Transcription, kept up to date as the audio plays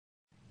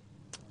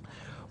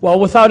Well,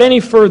 without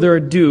any further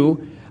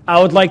ado, I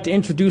would like to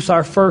introduce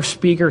our first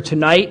speaker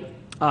tonight.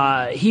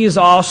 He is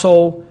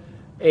also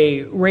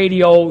a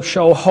radio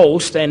show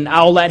host, and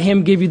I'll let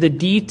him give you the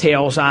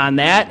details on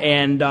that.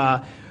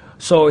 And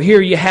so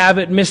here you have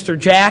it, Mr.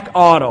 Jack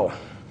Otto.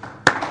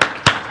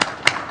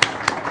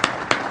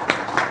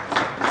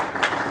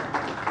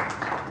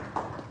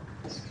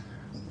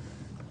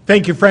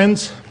 Thank you,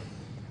 friends.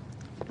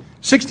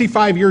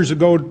 65 years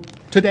ago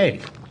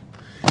today,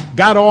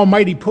 God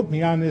Almighty put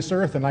me on this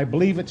earth, and I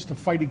believe it's to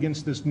fight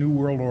against this New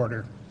World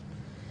Order.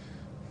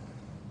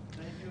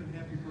 Thank you and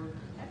happy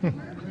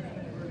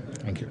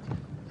birthday. Thank you.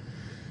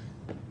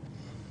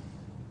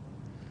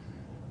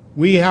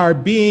 We are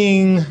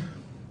being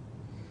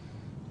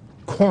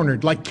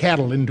cornered like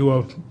cattle into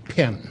a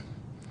pen,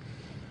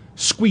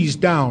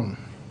 squeezed down,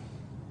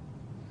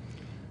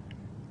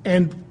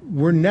 and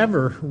we're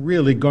never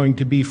really going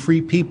to be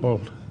free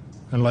people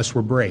unless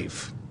we're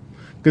brave.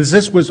 Because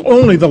this was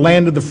only the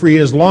land of the free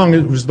as long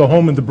as it was the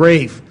home of the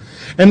brave.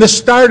 And this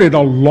started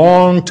a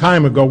long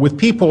time ago with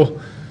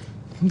people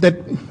that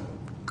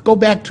go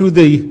back to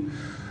the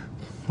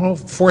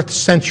 4th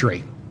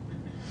century.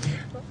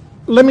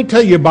 Let me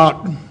tell you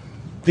about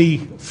the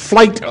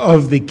flight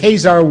of the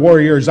Khazar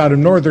warriors out of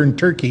northern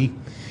Turkey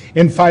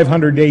in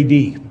 500 AD.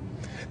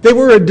 They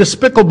were a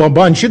despicable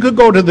bunch. You could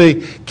go to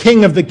the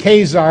king of the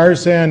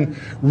Khazars and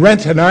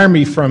rent an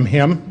army from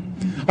him,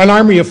 an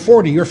army of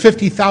 40 or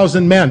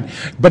 50,000 men.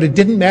 But it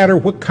didn't matter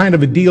what kind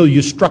of a deal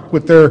you struck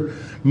with their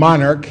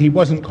monarch. He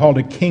wasn't called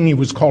a king, he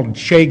was called a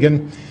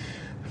shagan.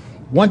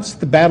 Once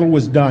the battle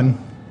was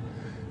done,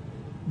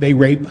 they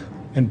rape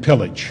and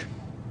pillage.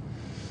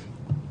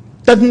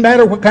 Doesn't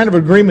matter what kind of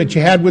agreement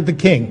you had with the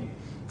king.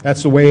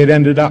 That's the way it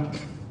ended up.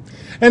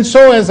 And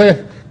so as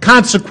a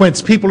consequence,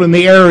 people in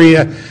the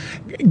area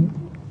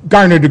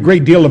garnered a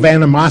great deal of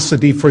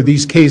animosity for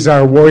these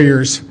Khazar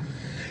warriors.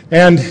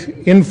 And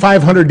in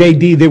 500 AD,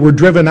 they were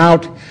driven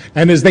out,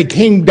 and as they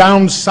came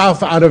down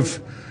south out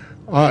of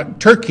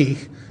Turkey,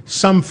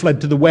 some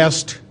fled to the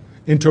west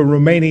into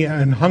Romania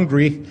and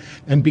Hungary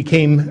and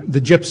became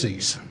the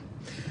Gypsies.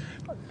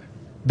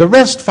 The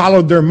rest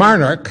followed their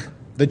monarch,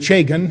 the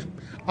Chagan,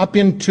 up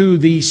into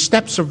the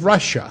steppes of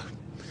Russia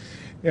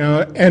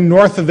and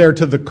north of there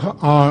to the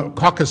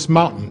Caucasus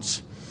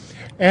Mountains.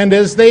 And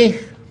as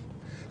they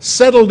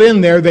settled in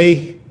there,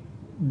 they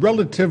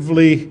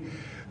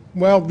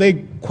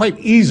quite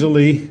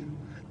easily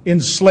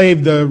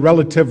enslaved the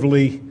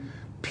relatively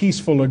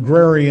peaceful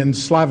agrarian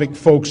Slavic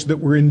folks that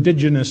were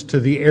indigenous to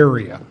the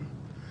area.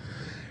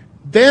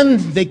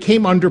 Then they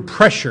came under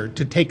pressure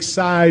to take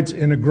sides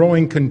in a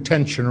growing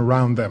contention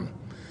around them.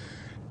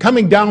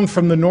 Coming down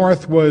from the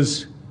north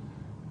was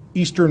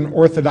Eastern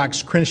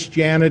Orthodox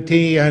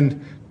Christianity,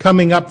 and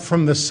coming up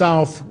from the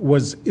south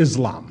was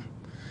Islam.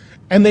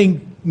 And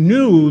they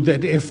knew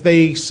that if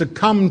they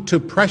succumbed to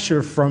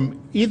pressure from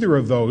either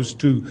of those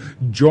to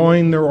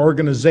join their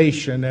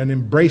organization and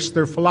embrace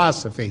their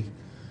philosophy,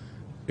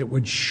 it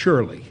would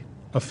surely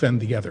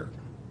offend the other.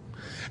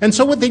 And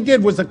so what they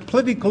did was a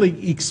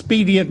politically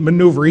expedient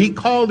maneuver. He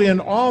called in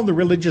all the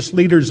religious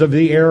leaders of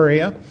the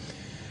area,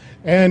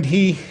 and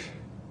he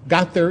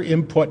got their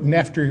input, and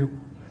after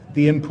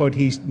the input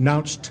he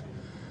announced,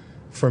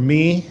 for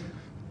me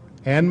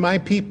and my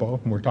people,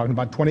 and we're talking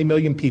about 20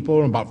 million people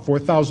and about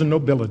 4,000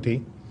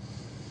 nobility,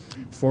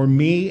 for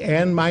me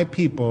and my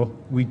people,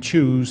 we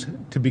choose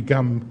to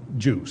become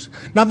Jews.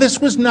 Now, this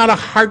was not a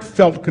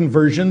heartfelt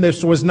conversion.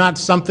 This was not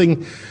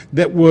something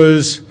that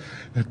was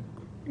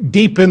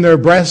deep in their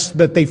breast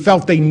that they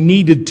felt they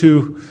needed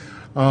to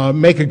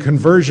make a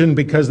conversion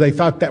because they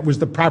thought that was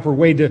the proper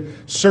way to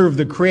serve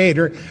the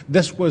Creator.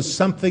 This was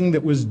something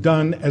that was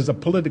done as a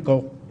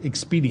political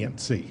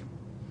expediency.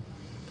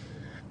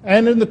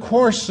 And in the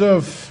course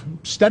of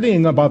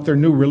studying about their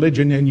new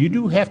religion, and you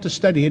do have to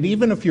study it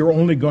even if you're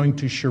only going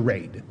to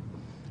charade,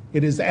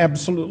 it is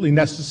absolutely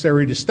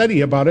necessary to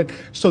study about it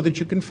so that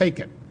you can fake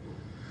it.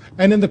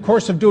 And in the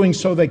course of doing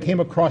so, they came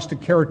across a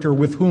character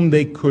with whom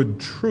they could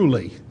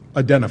truly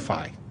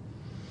identify.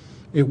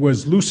 It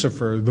was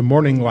Lucifer, the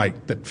morning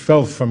light that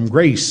fell from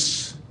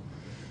grace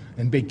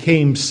and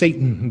became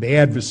Satan, the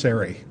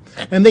adversary.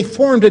 And they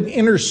formed an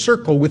inner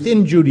circle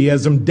within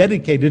Judaism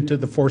dedicated to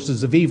the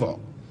forces of evil.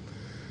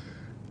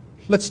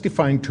 Let's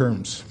define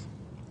terms.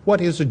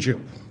 What is a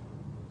Jew?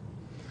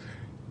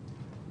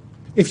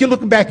 If you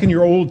look back in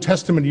your Old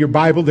Testament, your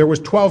Bible, there was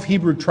 12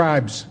 Hebrew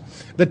tribes.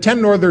 The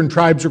 10 northern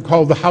tribes are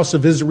called the house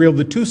of Israel.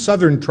 The 2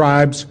 southern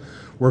tribes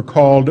were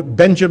called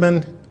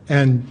Benjamin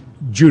and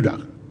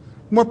Judah.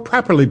 More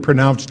properly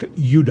pronounced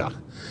Judah,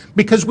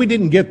 because we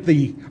didn't get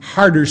the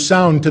harder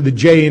sound to the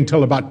J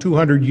until about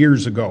 200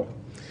 years ago.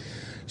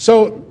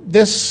 So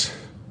this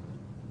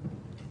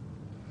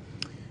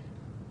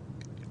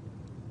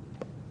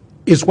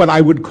is what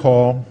I would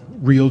call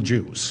real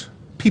Jews,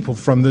 people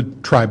from the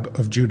tribe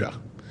of Judah.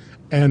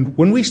 And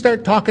when we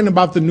start talking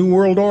about the New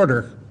World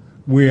Order,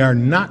 we are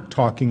not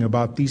talking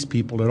about these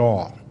people at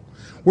all.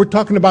 We're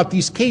talking about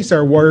these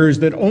Khazar warriors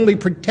that only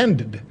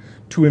pretended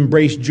to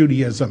embrace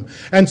Judaism.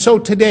 And so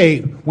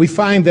today, we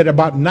find that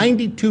about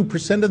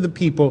 92% of the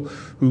people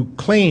who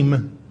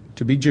claim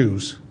to be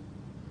Jews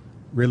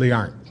really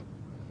aren't.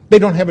 They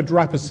don't have a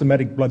drop of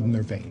Semitic blood in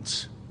their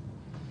veins.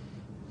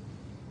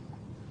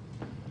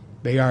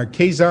 They are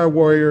kharzar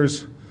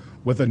warriors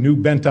with a new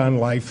bent on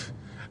life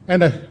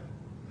and a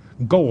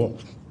goal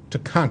to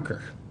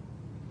conquer,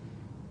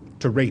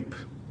 to rape,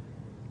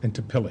 and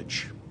to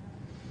pillage.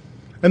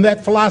 And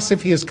that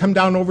philosophy has come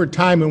down over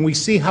time, and we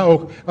see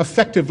how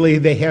effectively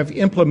they have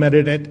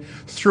implemented it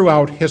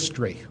throughout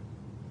history.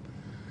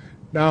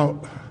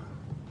 Now,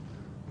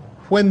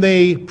 when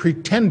they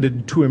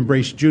pretended to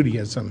embrace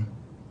Judaism,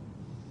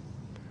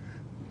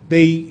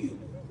 they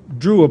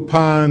drew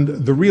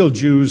upon the real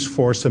Jews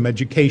for some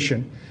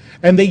education,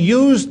 and they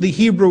used the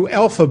Hebrew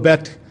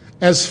alphabet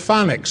as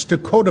phonics to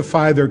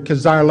codify their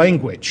Khazar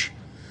language.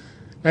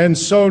 And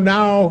so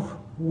now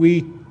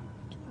we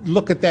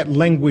look at that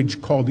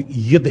language called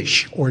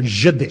Yiddish or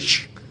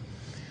Jiddish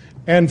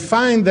and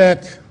find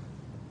that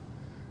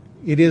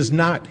it is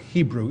not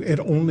Hebrew. It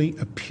only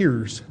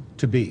appears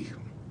to be.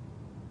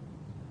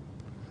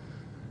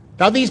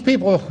 Now these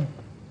people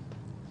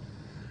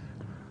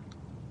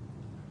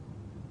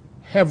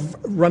have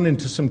run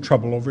into some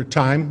trouble over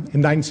time.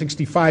 In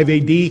 965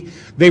 AD,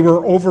 they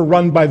were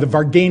overrun by the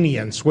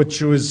Varganians,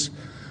 which was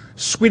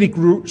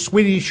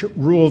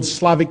Swedish-ruled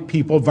Slavic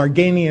people.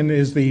 Varganian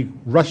is the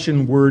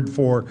Russian word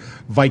for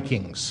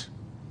Vikings.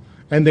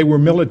 And they were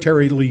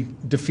militarily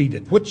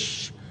defeated,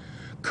 which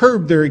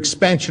curbed their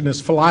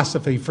expansionist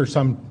philosophy for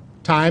some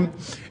time.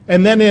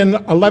 And then in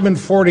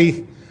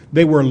 1140,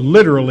 they were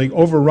literally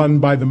overrun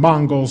by the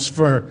Mongols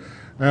for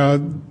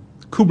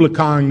Kublai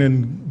Khan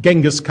and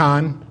Genghis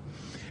Khan.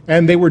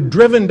 And they were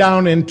driven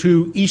down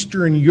into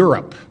Eastern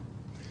Europe.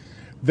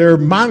 Their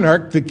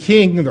monarch, the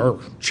king, or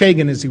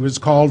Chagan as he was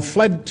called,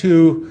 fled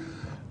to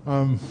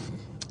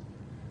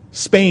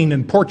Spain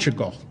and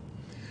Portugal.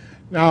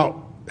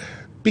 Now,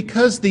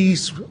 because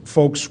these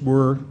folks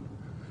were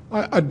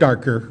a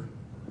darker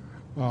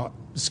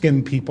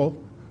skinned people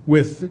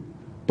with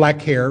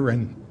black hair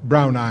and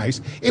brown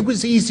eyes, it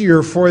was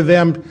easier for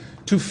them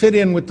to fit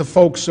in with the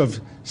folks of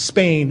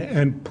Spain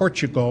and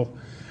Portugal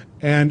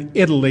and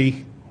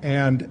Italy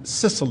and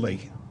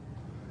Sicily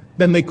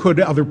than they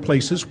could other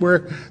places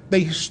where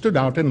they stood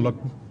out and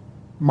looked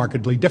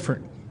markedly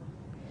different.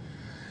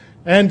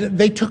 And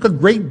they took a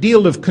great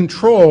deal of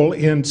control,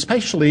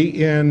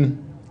 especially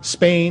in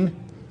Spain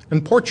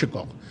and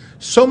Portugal,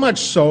 so much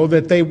so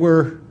that they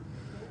were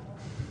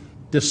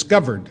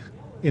discovered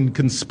in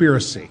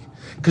conspiracy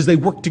because they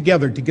worked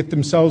together to get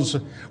themselves,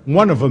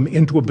 one of them,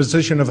 into a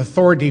position of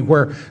authority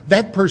where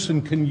that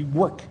person can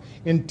work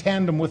in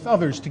tandem with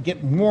others to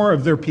get more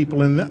of their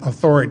people in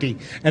authority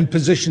and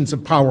positions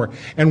of power,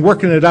 and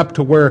working it up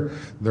to where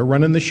they're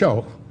running the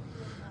show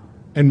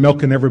and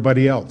milking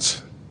everybody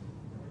else.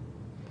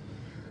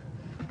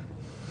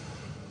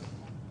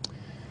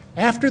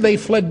 After they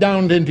fled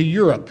down into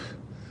Europe,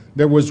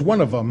 there was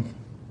one of them,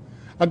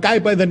 a guy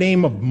by the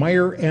name of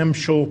Meyer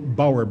Amschel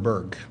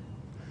Bauerberg,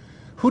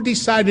 who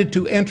decided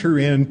to enter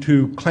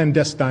into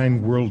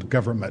clandestine world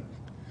government.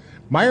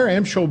 Meyer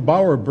Amschel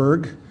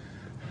Bauerberg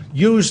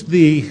used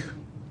the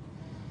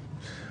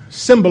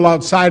symbol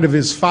outside of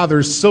his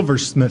father's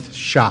silversmith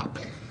shop,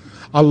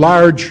 a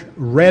large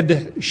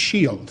red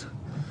shield,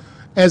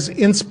 as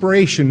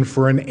inspiration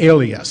for an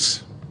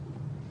alias.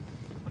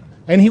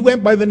 And he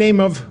went by the name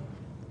of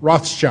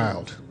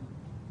Rothschild.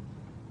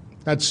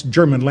 That's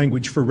German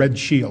language for red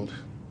shield.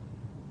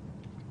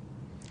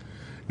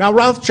 Now,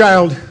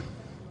 Rothschild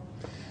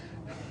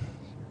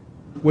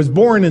was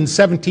born in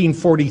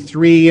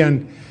 1743,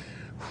 and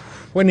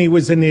when he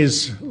was in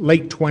his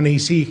late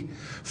 20s, he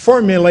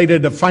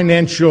formulated a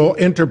financial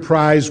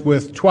enterprise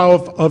with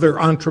 12 other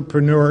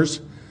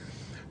entrepreneurs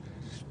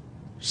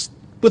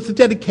with the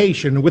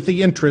dedication, with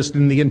the interest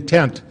and the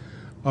intent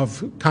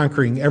of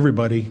conquering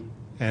everybody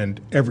and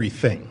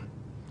everything.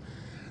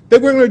 They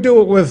were going to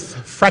do it with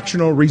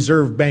fractional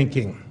reserve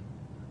banking,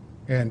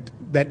 and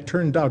that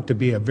turned out to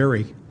be a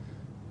very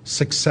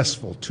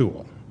successful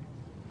tool.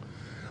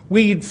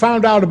 We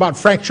found out about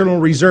fractional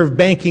reserve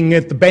banking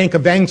at the Bank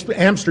of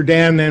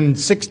Amsterdam in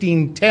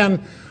 1610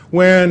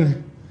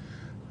 when,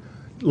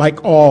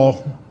 like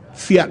all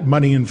fiat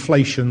money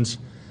inflations,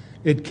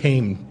 it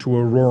came to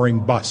a roaring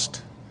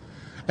bust.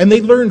 And they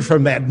learned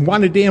from that and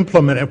wanted to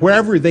implement it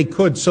wherever they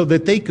could so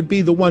that they could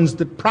be the ones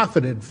that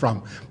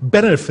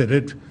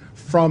benefited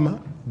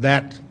from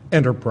that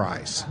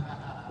enterprise.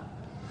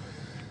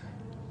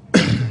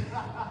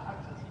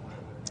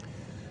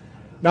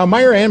 Now,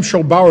 Meyer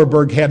Amschel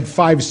Bauerberg had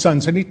 5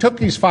 sons, and he took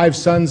these 5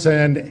 sons,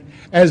 and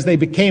as they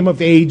became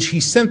of age, he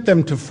sent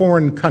them to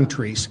foreign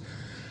countries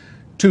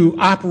to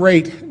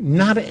operate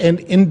not an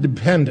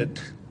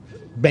independent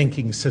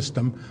banking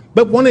system,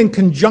 but one in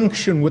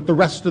conjunction with the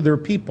rest of their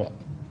people.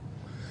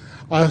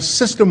 A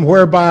system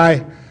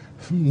whereby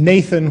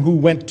Nathan, who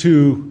went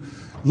to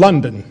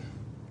London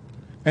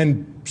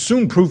and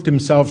soon proved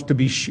himself to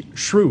be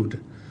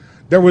shrewd,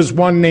 There was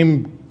one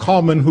named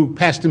Kalman who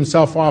passed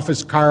himself off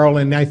as Carl,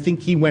 and I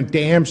think he went to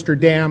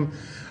Amsterdam.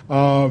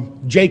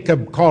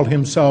 Jacob called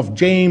himself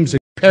James in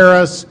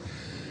Paris.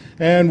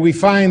 And we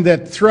find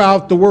that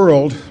throughout the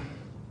world,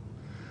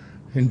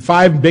 in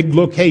 5 big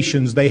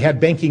locations, they had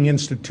banking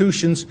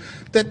institutions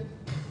that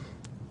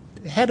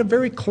had a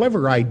very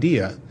clever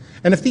idea.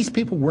 And if these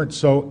people weren't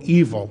so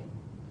evil,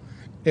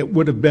 it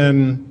would have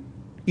been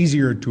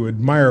easier to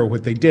admire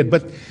what they did.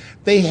 But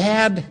they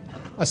had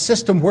a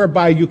system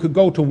whereby you could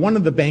go to one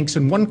of the banks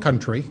in one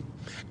country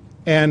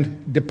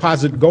and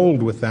deposit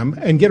gold with them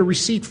and get a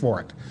receipt for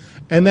it.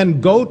 And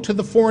then go to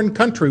the foreign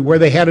country where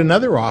they had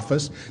another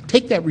office,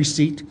 take that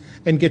receipt,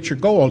 and get your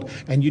gold.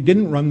 And you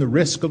didn't run the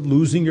risk of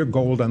losing your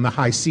gold on the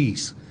high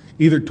seas,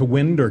 either to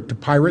wind or to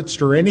pirates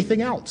or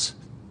anything else.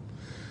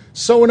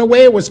 So in a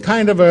way, it was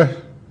kind of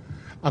a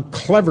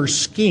clever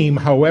scheme,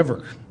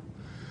 however.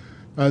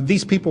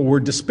 These people were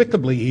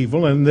despicably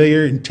evil, and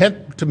their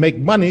intent to make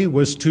money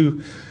was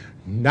to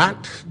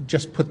not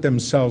just put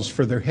themselves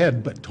for their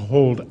head, but to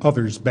hold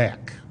others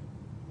back.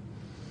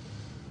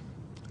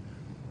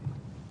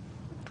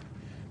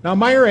 Now,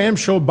 Meyer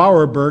Amschel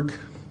Bauerberg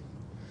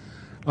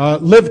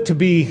lived to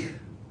be,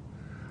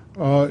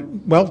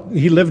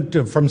 he lived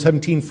from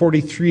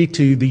 1743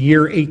 to the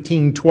year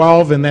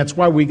 1812, and that's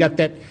why we got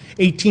that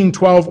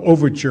 1812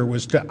 overture,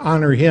 was to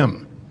honor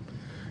him.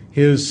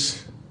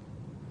 His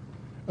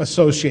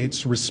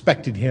associates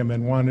respected him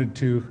and wanted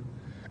to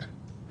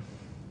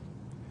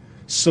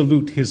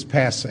salute his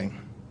passing.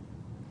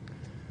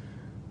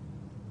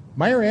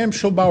 Meyer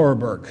Amschel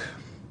Bauerberg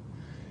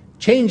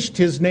changed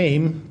his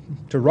name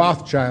to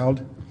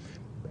Rothschild,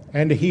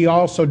 and he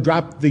also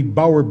dropped the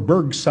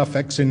Bauerberg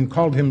suffix and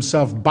called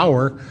himself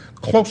Bauer,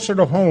 closer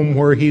to home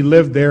where he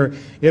lived there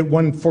at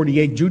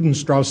 148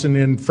 Judenstrassen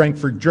in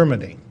Frankfurt,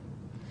 Germany.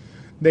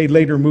 They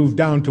later moved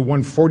down to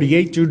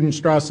 148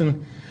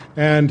 Judenstrassen,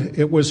 and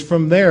it was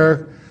from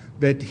there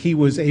that he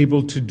was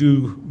able to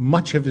do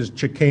much of his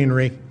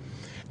chicanery.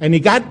 And he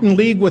got in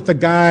league with a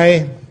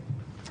guy,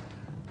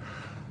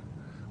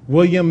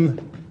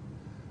 William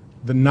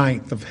the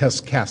Ninth of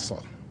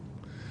Hesse-Kassel.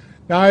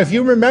 Now, if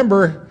you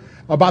remember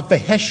about the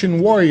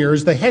Hessian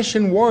warriors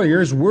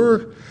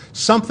were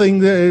something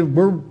that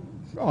were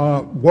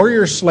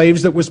warrior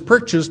slaves that was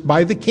purchased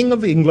by the King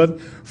of England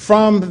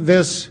from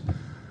this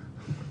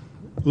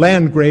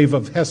Landgrave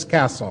of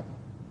Hesse-Kassel.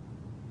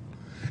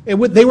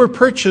 They were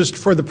purchased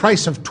for the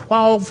price of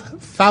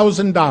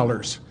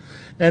 $12,000,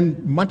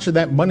 and much of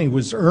that money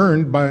was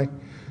earned by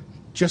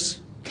just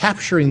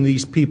capturing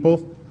these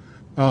people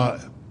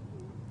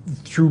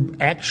through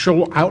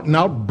actual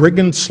out-and-out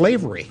brigand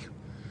slavery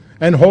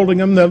and holding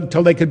them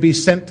until they could be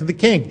sent to the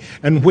king,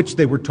 and which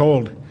they were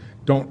told,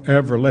 don't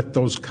ever let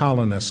those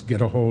colonists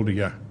get a hold of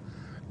you.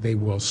 They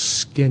will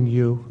skin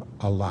you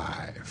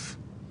alive.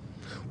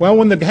 Well,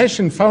 when the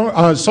Hessian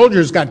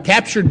soldiers got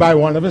captured by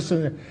one of us,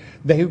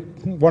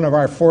 one of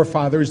our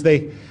forefathers,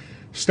 they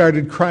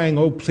started crying,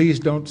 oh, please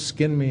don't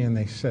skin me. And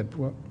they said,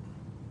 well,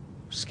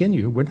 skin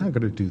you? We're not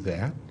going to do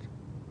that.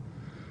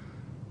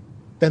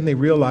 Then they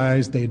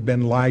realized they had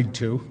been lied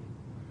to.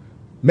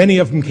 Many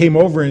of them came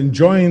over and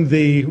joined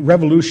the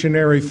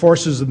revolutionary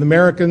forces of the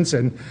Americans,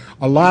 and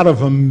a lot of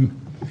them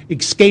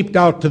escaped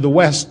out to the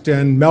West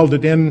and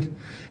melded in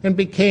and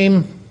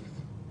became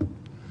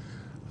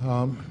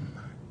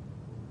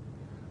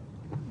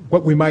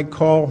what we might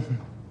call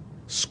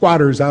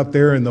squatters out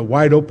there in the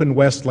wide open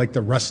West like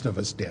the rest of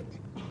us did.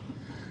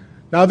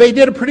 Now, they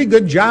did a pretty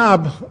good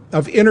job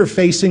of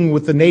interfacing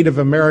with the Native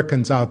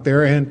Americans out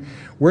there and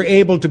were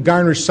able to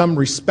garner some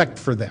respect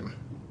for them.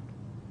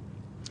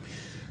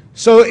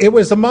 So it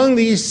was among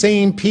these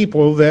same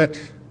people that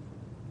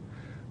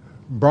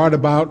brought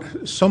about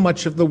so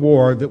much of the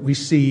war that we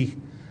see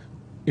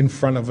in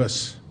front of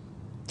us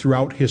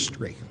throughout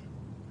history.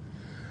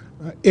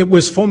 It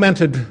was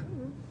fomented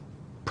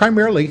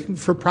primarily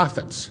for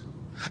profits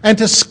and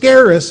to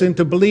scare us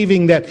into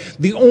believing that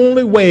the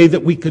only way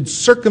that we could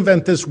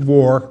circumvent this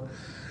war,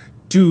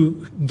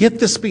 to get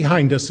this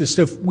behind us, is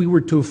if we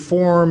were to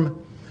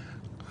form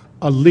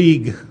a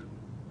league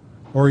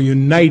or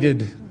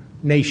United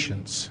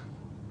Nations.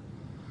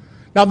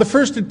 Now, the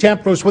first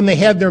attempt was when they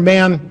had their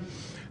man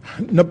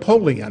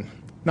Napoleon.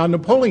 Now,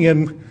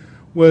 Napoleon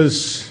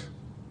was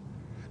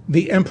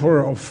the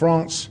Emperor of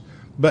France,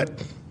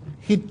 but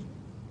he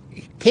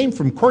came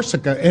from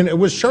Corsica, and it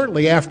was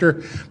shortly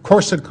after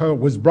Corsica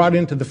was brought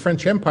into the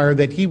French Empire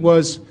that he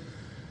was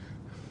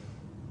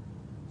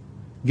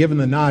given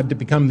the nod to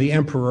become the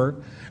emperor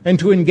and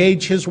to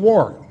engage his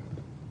war.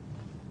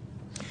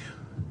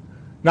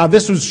 Now,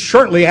 this was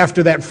shortly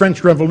after that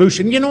French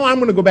Revolution. You know, I'm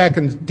going to go back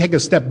and take a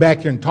step back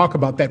here and talk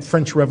about that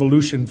French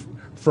Revolution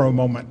for a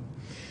moment.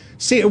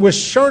 See, it was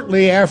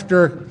shortly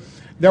after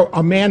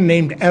a man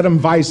named Adam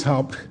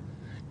Weishaupt,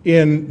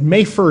 in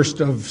May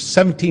 1st of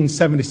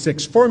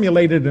 1776,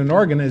 formulated an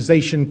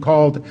organization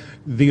called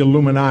the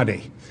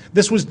Illuminati.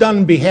 This was done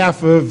on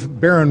behalf of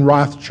Baron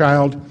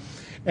Rothschild,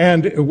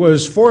 and it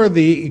was for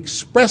the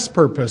express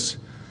purpose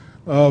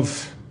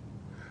of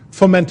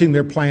fomenting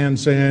their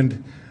plans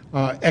and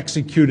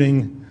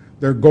executing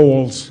their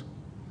goals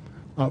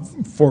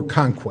for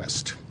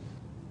conquest.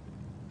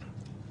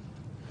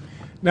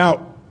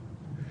 Now,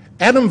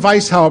 Adam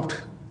Weishaupt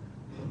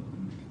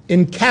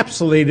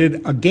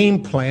encapsulated a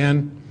game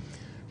plan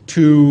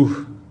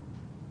to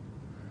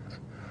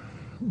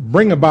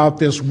bring about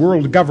this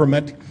world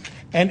government,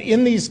 and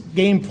in this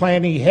game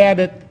plan he had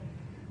it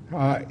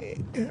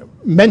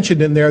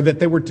mentioned in there that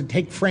they were to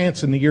take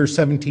France in the year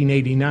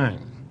 1789.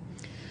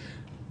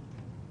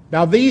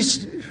 Now,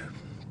 these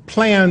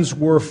plans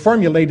were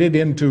formulated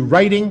into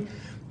writing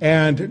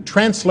and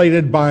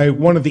translated by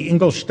one of the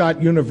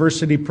Ingolstadt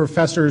University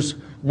professors,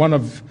 one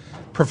of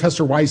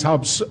Professor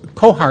Weishaupt's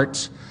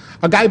cohorts,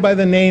 a guy by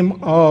the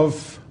name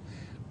of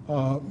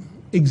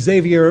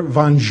Xavier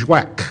von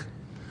Zweck.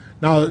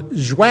 Now,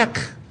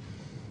 Zweck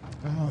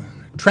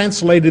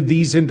translated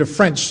these into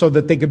French so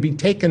that they could be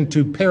taken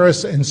to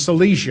Paris and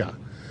Silesia.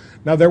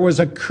 Now, there was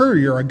a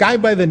courier, a guy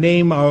by the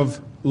name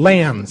of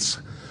Lannes,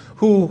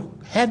 who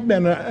had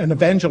been an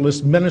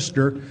evangelist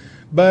minister,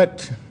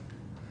 but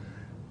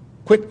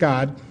quit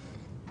God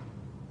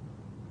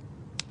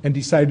and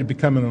decided to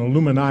become an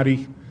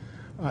Illuminati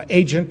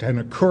agent and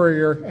a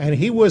courier, and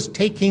he was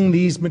taking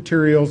these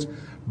materials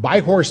by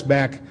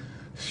horseback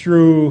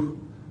through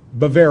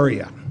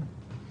Bavaria.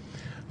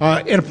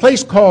 In a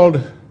place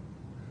called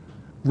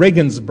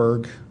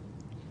Regensburg,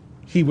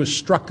 he was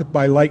struck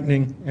by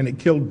lightning, and it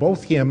killed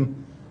both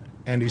him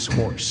and his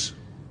horse.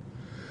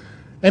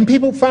 And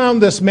people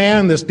found this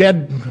man, this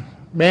dead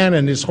man,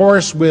 and his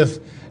horse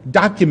with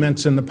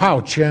documents in the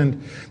pouch,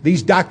 and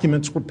these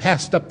documents were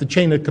passed up the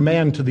chain of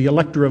command to the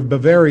Elector of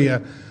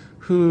Bavaria,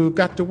 who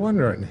got to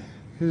wondering,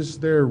 is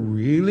there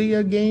really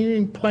a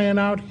game plan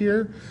out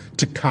here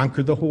to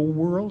conquer the whole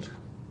world?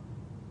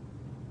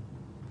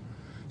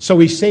 So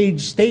he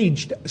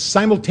staged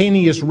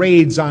simultaneous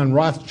raids on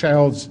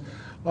Rothschild's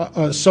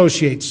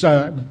associates,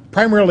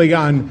 primarily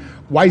on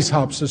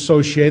Weishaupt's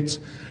associates,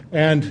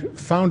 and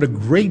found a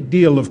great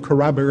deal of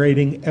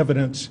corroborating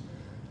evidence,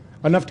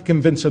 enough to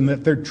convince him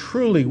that there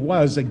truly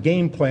was a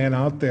game plan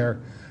out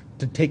there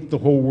to take the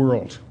whole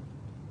world.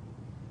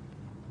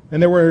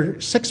 And there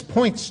were 6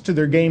 points to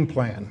their game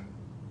plan.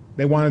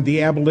 They wanted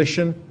the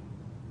abolition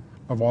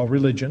of all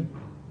religion,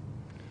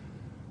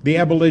 the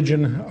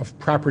abolition of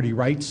property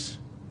rights,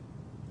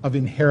 of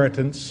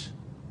inheritance,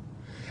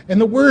 and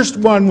the worst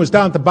one was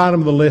down at the bottom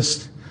of the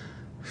list,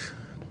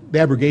 the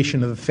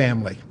abrogation of the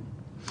family.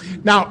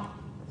 Now,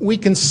 we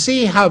can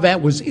see how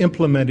that was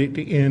implemented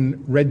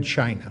in Red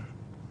China.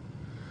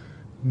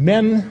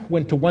 Men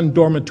went to one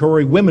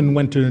dormitory, women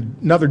went to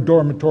another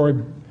dormitory,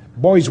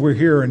 boys were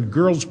here and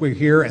girls were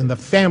here, and the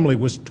family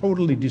was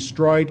totally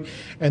destroyed,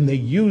 and they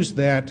used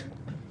that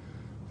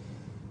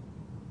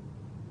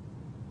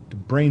to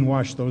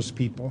brainwash those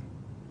people.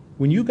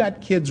 When you got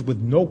kids with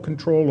no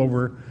control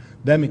over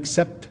them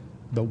except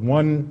the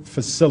one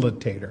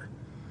facilitator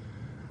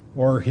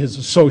or his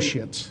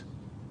associates,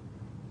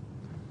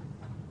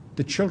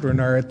 the children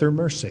are at their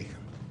mercy.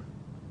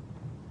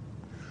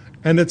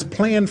 And it's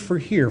planned for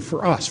here,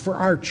 for us, for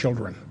our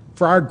children,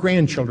 for our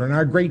grandchildren,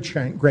 our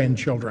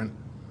great-grandchildren.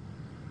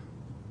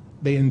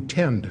 They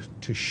intend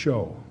to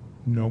show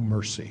no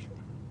mercy.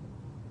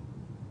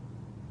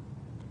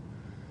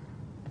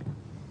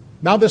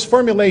 Now, this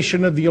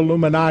formulation of the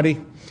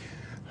Illuminati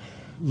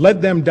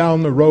led them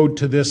down the road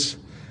to this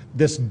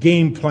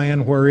game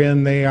plan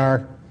wherein they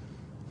are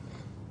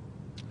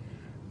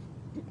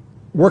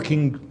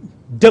working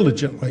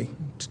diligently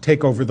to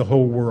take over the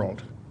whole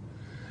world.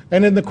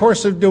 And in the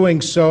course of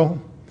doing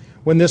so,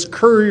 when this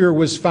courier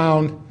was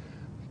found,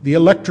 the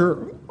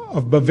Elector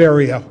of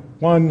Bavaria,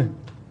 one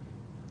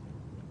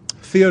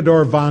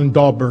Theodor von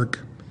Dalberg,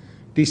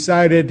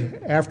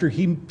 decided after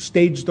he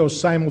staged those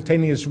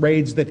simultaneous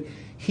raids that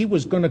he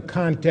was going to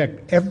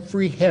contact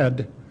every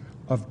head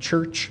of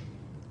church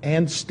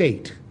and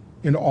state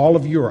in all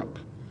of Europe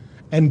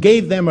and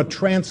gave them a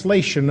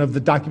translation of the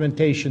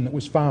documentation that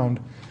was found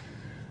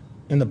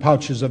in the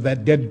pouches of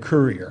that dead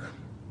courier,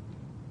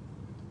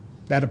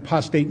 that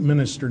apostate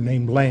minister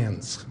named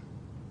Lannes.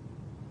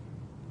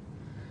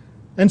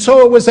 And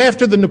so it was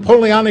after the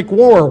Napoleonic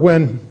War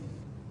when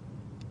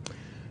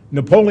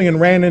Napoleon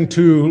ran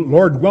into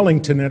Lord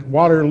Wellington at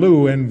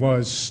Waterloo and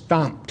was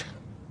stomped.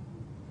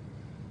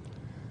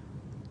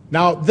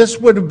 Now, this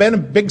would have been a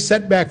big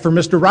setback for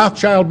Mr.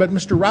 Rothschild, but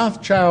Mr.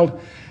 Rothschild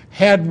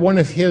had one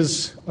of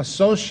his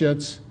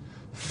associates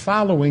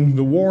following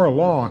the war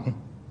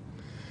along.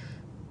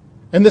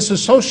 And this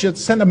associate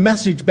sent a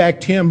message back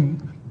to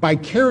him by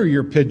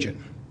carrier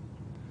pigeon.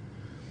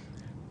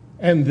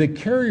 And the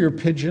carrier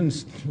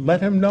pigeons let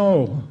him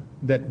know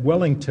that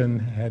Wellington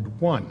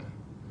had won.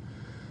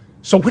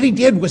 So what he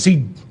did was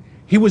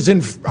he was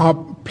in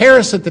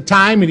Paris at the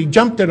time, and he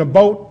jumped in a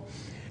boat,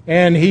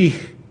 and he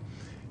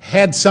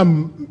had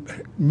some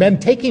men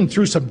take him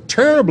through some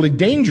terribly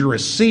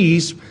dangerous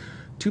seas.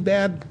 Too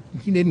bad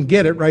he didn't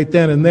get it right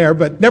then and there,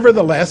 but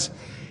nevertheless,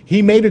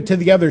 he made it to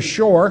the other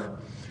shore,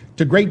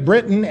 to Great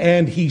Britain,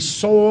 and he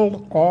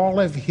sold all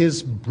of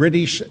his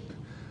British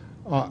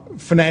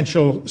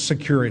financial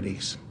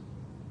securities.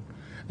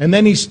 And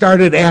then he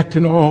started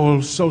acting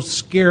all so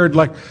scared,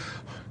 like,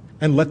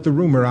 and let the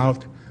rumor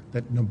out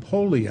that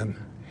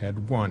Napoleon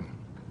had won.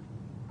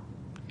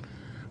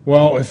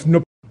 Well, if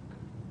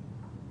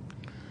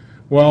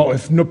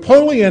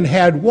Napoleon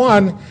had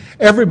won,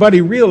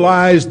 everybody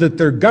realized that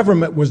their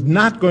government was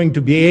not going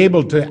to be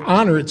able to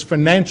honor its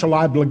financial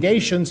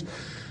obligations,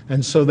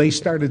 and so they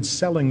started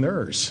selling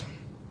theirs.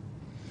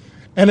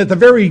 And at the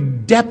very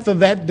depth of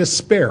that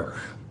despair,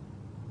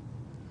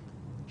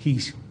 he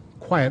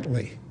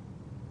quietly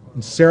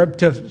and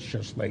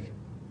surreptitiously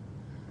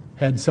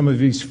had some of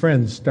his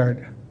friends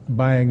start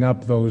buying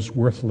up those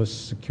worthless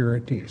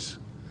securities.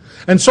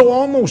 And so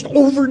almost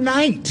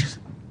overnight,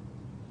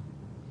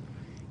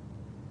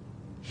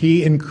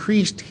 he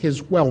increased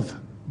his wealth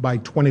by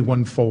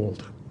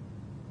 21-fold.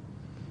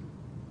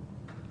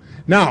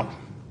 Now,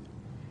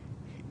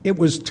 it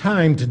was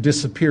time to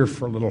disappear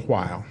for a little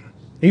while.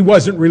 He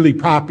wasn't really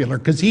popular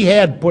because he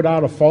had put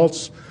out a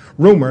false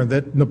rumor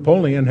that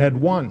Napoleon had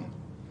won.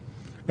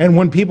 And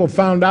when people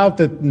found out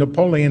that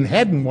Napoleon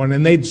hadn't won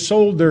and they'd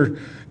sold their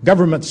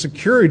government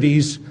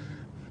securities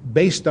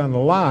based on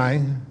a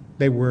lie,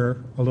 they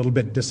were a little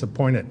bit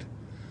disappointed.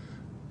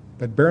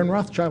 But Baron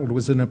Rothschild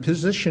was in a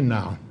position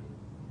now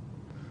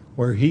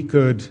where he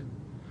could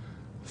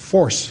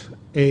force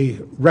a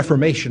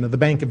reformation of the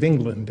Bank of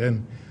England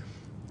and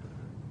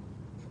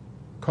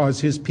cause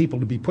his people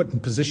to be put in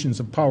positions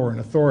of power and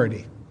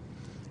authority.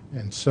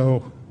 And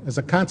so, as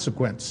a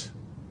consequence,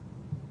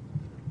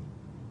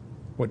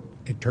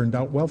 it turned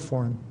out well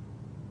for him.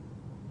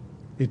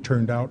 It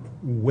turned out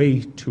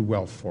way too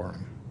well for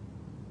him.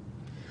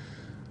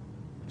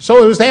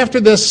 So it was after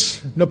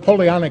this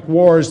Napoleonic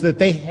Wars that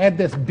they had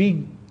this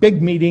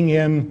big meeting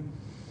in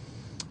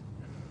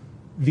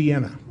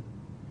Vienna.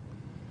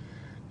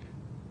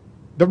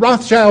 The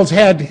Rothschilds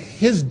had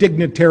his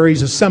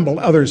dignitaries assemble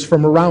others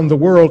from around the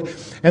world,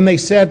 and they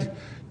said,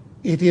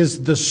 it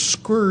is the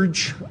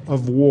scourge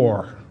of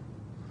war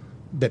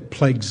that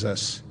plagues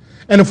us.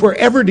 And if we're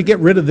ever to get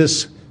rid of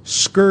this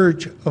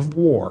scourge of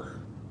war,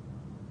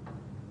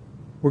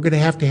 we're going to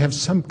have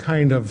some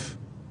kind of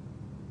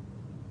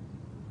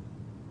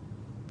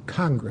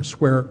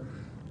Congress where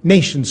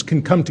nations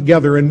can come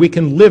together and we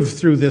can live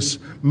through this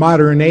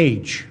modern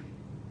age.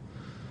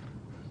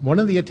 One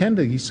of the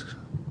attendees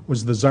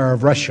was the Tsar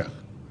of Russia.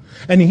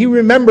 And he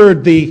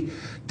remembered the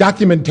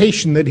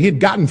documentation that he had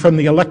gotten from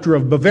the Elector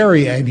of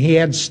Bavaria, and he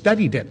had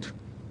studied it.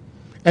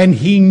 And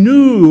he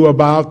knew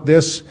about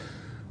this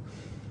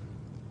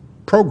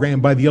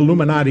program by the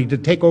Illuminati to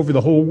take over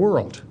the whole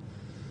world.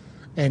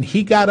 And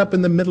he got up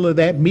in the middle of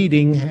that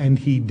meeting and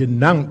he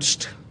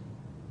denounced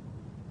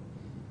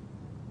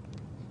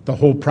the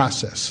whole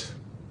process.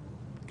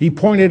 He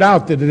pointed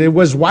out that it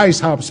was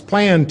Weishaupt's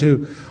plan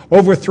to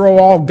overthrow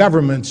all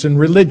governments and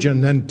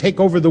religion and take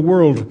over the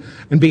world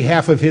on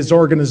behalf of his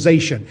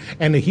organization.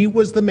 And he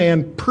was the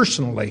man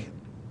personally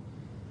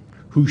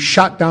who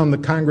shot down the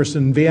Congress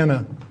in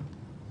Vienna,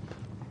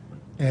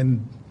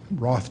 and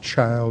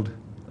Rothschild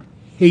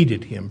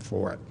hated him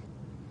for it.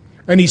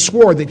 And he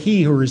swore that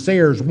he or his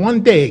heirs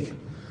one day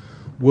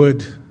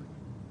would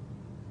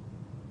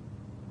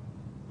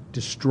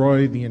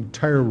destroy the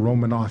entire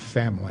Romanov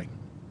family.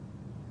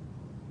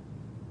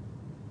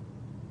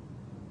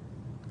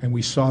 And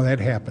we saw that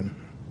happen.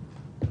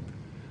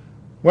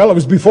 Well, it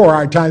was before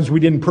our times. We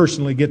didn't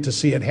personally get to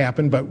see it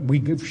happen, but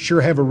we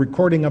sure have a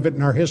recording of it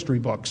in our history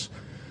books.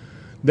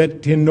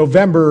 That in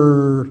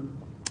November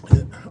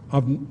 8th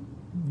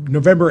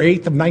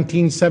of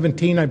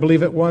 1917, I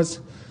believe it was,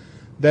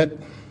 that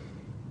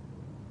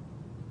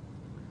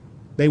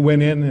they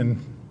went in and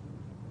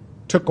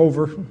took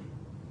over,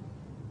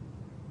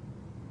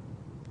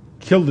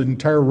 killed the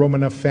entire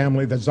Romanov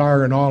family, the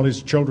Tsar and all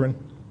his children.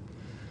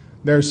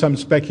 There's some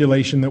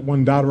speculation that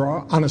one daughter,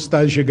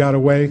 Anastasia, got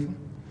away,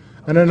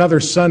 and another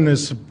son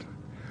is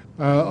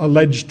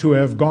alleged to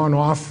have gone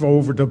off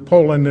over to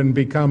Poland and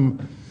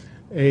become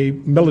a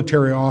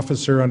military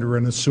officer under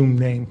an assumed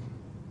name.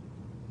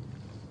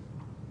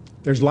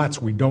 There's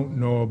lots we don't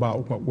know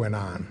about what went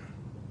on.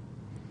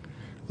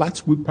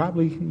 Lots we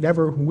probably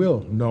never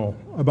will know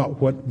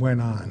about what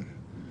went on.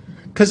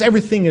 Because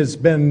everything has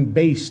been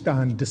based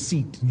on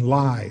deceit and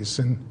lies,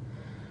 and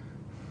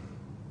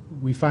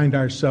we find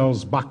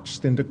ourselves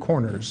boxed into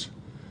corners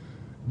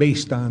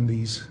based on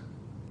these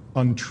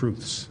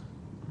untruths.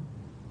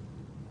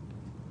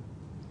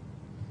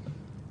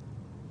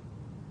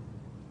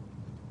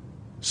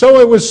 So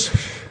it was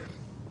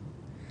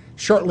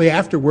shortly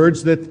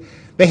afterwards that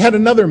they had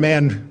another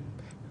man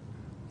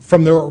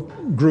from their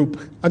group,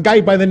 a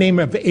guy by the name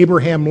of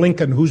Abraham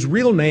Lincoln, whose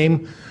real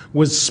name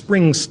was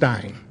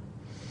Springsteen.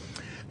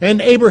 And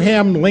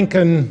Abraham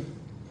Lincoln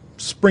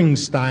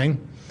Springsteen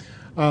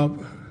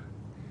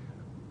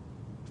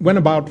went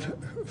about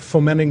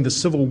fomenting the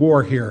Civil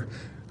War here.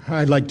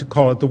 I'd like to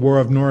call it the War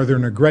of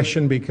Northern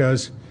Aggression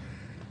because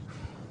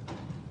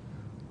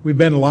we've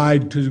been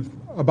lied to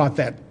about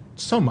that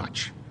so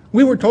much.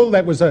 We were told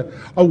that was a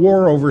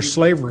war over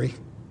slavery,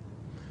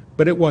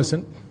 but it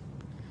wasn't.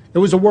 It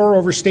was a war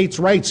over states'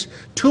 rights.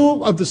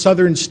 Two of the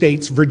southern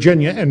states,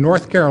 Virginia and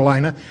North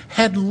Carolina,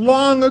 had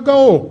long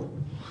ago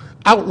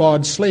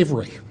outlawed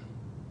slavery.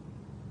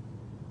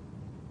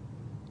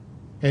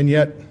 And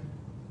yet,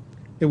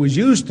 it was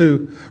used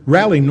to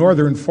rally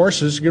northern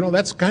forces. You know,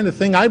 that's the kind of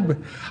thing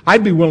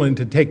I'd be willing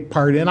to take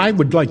part in. I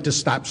would like to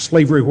stop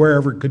slavery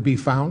wherever it could be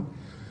found.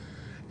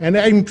 And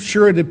I'm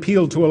sure it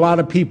appealed to a lot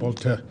of people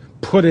to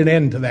put an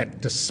end to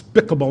that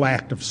despicable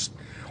act of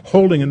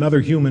holding another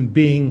human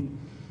being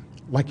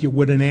like you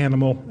would an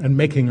animal and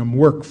making them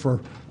work for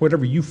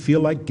whatever you feel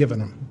like giving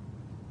them.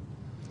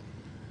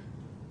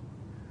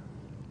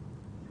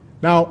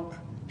 Now,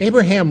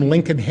 Abraham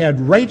Lincoln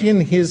had right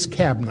in his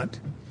cabinet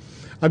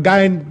a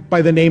guy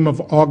by the name of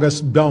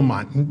August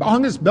Belmont. And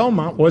August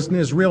Belmont wasn't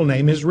his real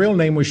name. His real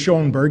name was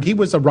Schoenberg. He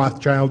was a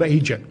Rothschild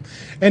agent.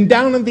 And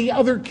down in the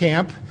other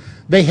camp,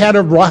 they had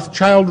a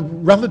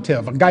Rothschild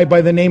relative, a guy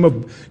by the name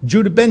of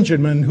Judah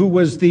Benjamin, who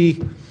was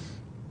the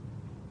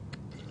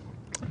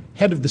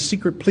head of the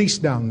secret police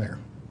down there.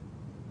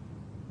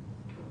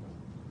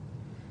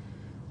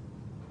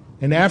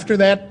 And after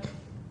that,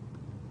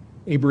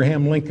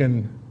 Abraham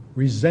Lincoln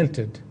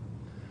resented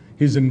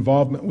his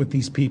involvement with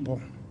these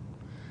people.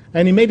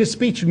 And he made a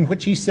speech in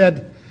which he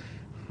said,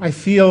 I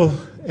feel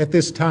at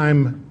this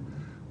time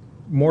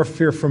more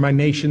fear for my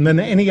nation than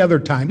any other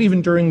time,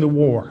 even during the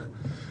war.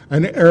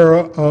 An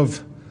era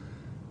of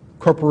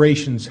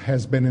corporations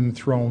has been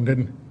enthroned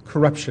and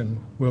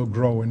corruption will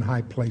grow in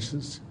high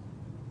places.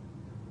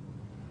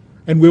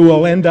 And we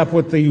will end up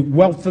with the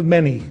wealth of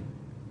many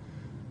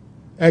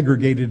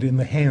aggregated in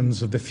the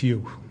hands of the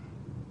few.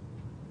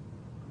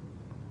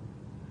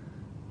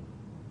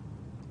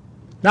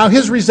 Now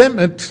his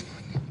resentment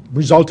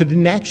resulted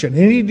in action,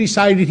 and he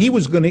decided he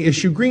was going to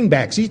issue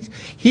greenbacks.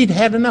 He'd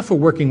had enough of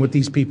working with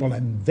these people,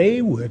 and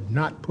they would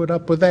not put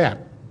up with that.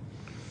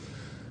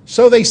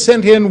 So they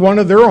sent in one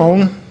of their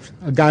own,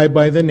 a guy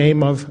by the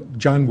name of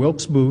John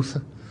Wilkes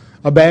Booth,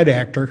 a bad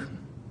actor,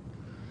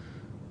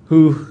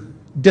 who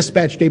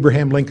dispatched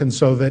Abraham Lincoln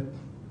so that,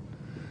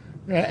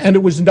 and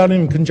it was done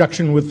in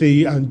conjunction with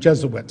the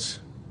Jesuits.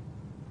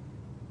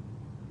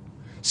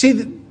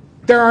 See,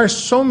 there are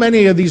so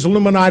many of these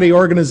Illuminati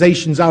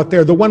organizations out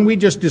there. The one we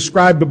just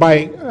described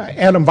by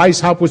Adam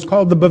Weishaupt was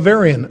called the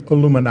Bavarian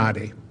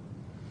Illuminati.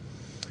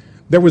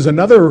 There was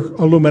another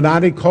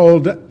Illuminati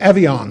called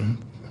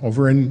Avion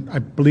over in, I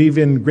believe,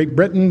 in Great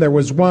Britain. There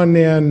was one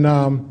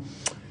in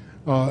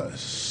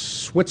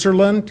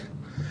Switzerland,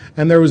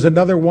 and there was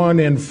another one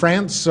in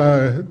France,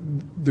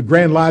 the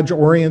Grand Lodge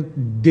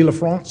Orient de la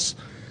France.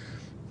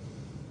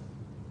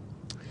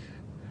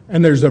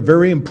 And there's a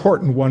very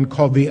important one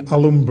called the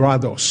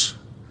Alumbrados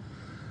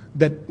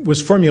that was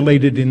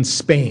formulated in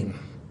Spain.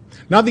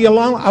 Now the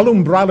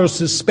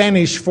Alumbrados is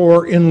Spanish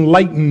for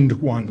enlightened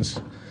ones.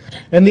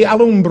 And the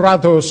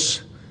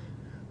Alumbrados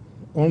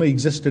only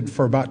existed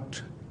for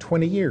about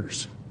 20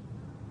 years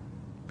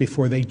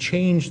before they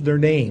changed their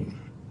name.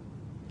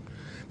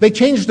 They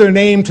changed their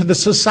name to the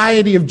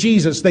Society of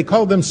Jesus. They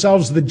called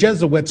themselves the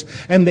Jesuits,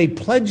 and they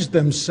pledged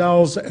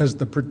themselves as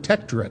the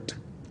protectorate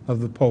of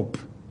the Pope.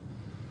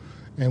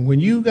 And when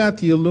you got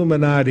the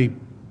Illuminati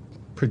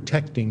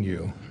protecting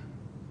you,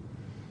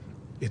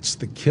 it's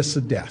the kiss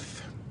of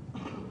death.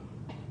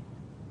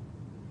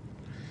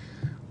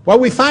 Well,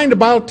 we find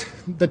about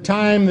the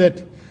time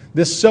that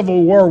this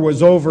Civil War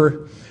was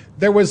over,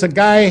 there was a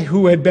guy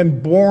who had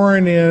been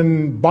born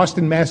in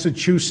Boston,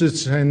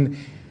 Massachusetts on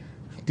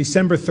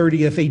December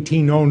 30th,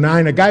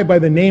 1809, a guy by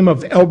the name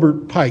of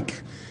Albert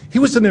Pike. He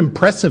was an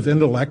impressive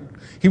intellect.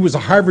 He was a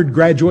Harvard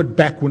graduate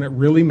back when it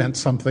really meant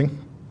something.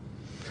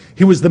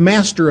 He was the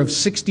master of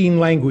 16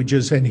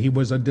 languages, and he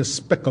was a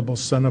despicable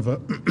son of a...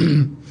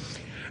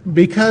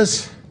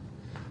 because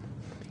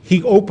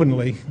he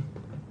openly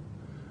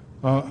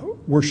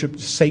worshipped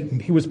Satan.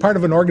 He was part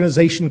of an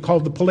organization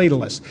called the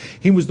Philatelists.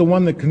 He was the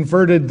one that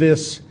converted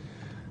this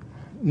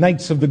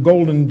Knights of the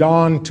Golden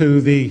Dawn to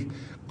the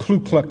Ku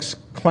Klux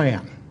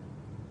Klan.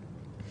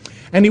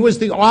 And he was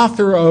the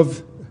author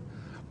of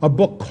a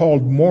book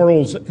called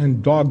Morals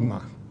and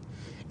Dogma.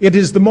 It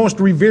is the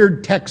most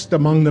revered text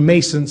among the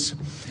Masons.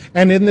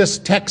 And in this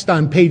text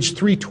on page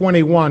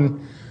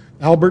 321,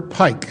 Albert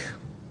Pike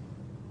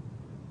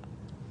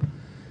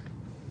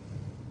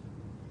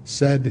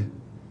said,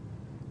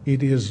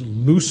 "It is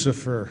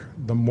Lucifer,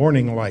 the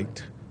morning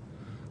light,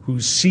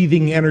 whose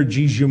seething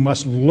energies you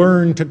must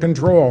learn to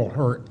control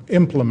or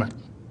implement."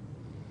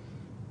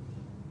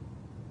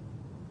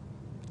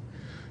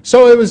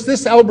 So it was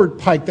this Albert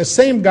Pike, the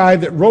same guy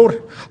that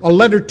wrote a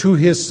letter to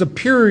his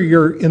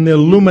superior in the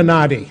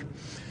Illuminati,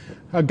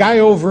 a guy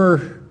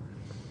over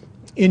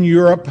in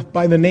Europe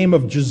by the name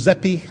of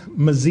Giuseppe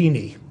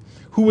Mazzini,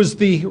 who was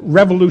the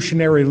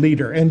revolutionary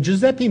leader. And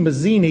Giuseppe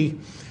Mazzini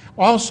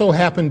also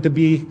happened to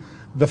be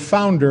the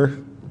founder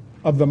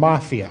of the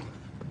mafia.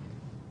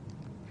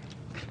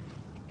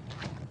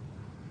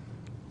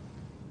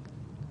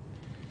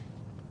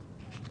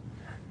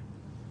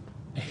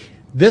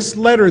 This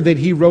letter that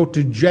he wrote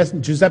to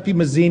Giuseppe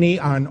Mazzini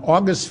on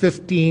August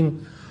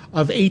 15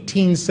 of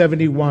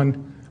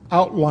 1871,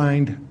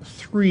 outlined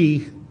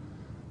 3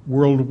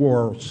 world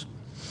wars.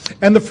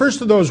 And the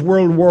first of those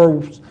world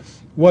wars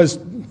was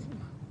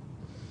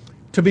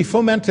to be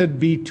fomented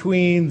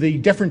between the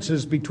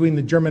differences between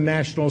the German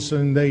nationals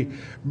and the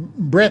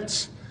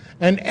Brits,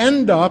 and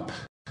end up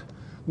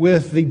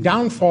with the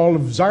downfall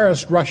of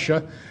Tsarist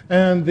Russia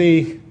and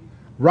the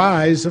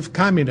rise of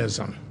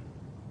communism.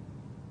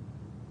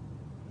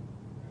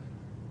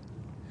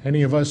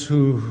 Any of us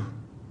who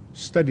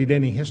studied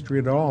any history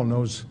at all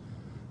knows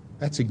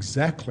that's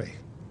exactly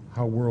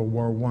how World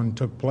War I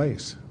took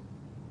place.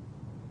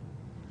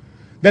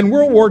 Then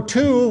World War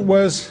II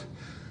was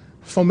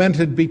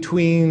fomented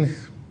between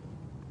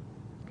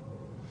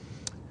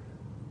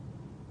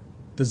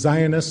the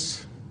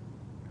Zionists,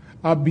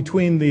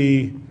 between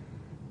the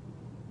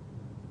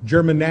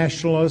German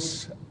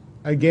nationalists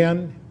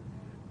again,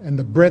 and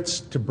the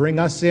Brits to bring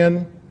us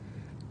in.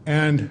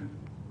 And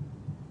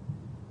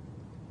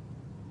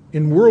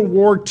in World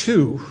War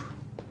II,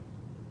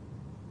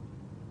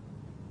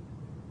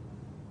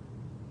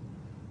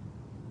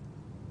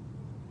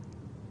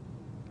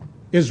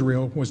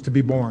 Israel was to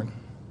be born.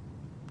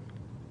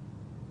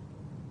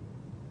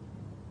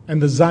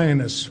 And the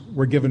Zionists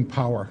were given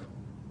power.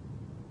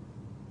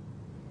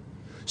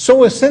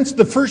 So since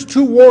the first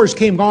 2 wars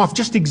came off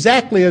just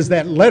exactly as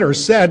that letter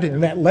said,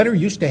 and that letter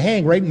used to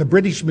hang right in the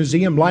British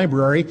Museum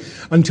library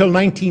until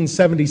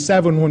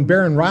 1977 when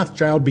Baron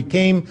Rothschild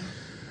became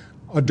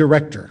a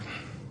director.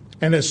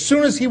 And as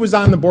soon as he was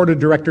on the board of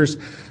directors,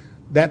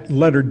 that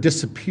letter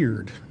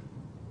disappeared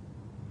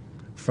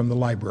from the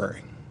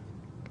library.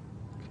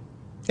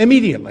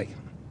 Immediately.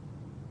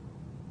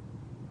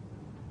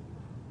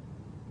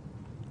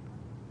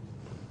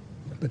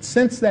 But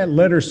since that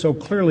letter so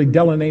clearly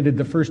delineated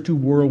the first 2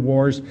 world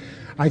wars,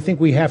 I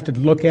think we have to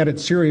look at it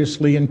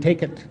seriously and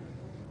take it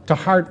to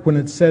heart when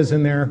it says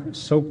in there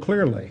so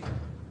clearly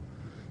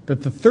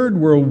that the 3rd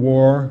World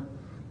War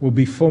will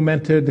be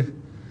fomented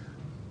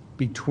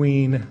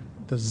between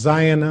the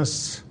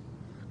Zionists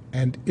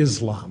and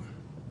Islam.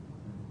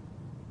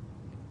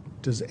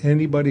 Does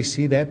anybody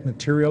see that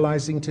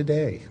materializing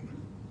today?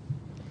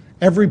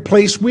 Every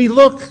place we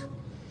look,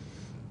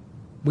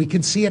 we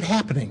can see it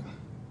happening.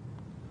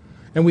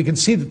 And we can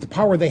see that the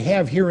power they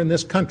have here in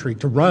this country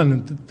to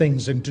run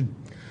things and to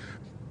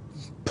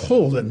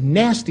pull the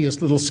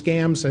nastiest little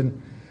scams, and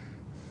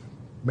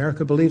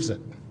America believes it.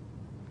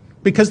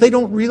 Because they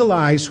don't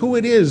realize who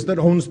it is that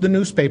owns the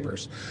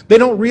newspapers. They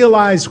don't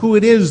realize who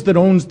it is that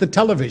owns the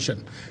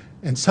television.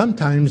 And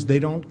sometimes they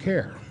don't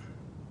care.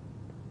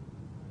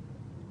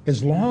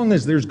 As long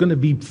as there's going to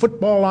be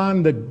football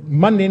on the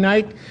Monday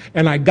night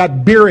and I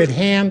got beer at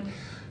hand,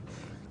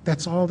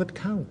 that's all that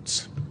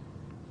counts.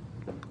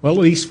 Well, at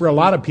least for a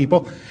lot of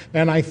people.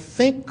 And I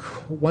think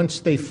once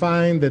they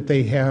find that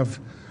they have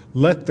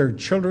let their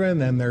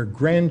children and their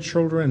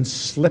grandchildren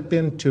slip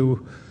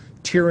into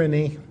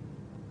tyranny,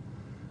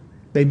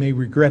 they may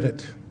regret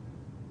it.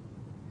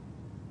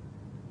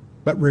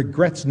 But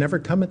regrets never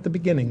come at the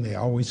beginning, they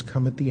always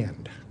come at the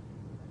end.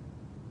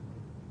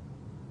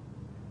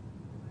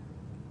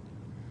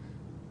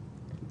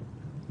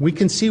 We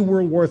can see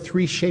World War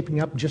III shaping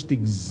up just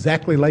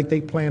exactly like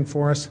they planned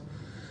for us,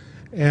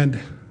 and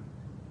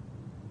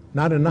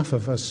not enough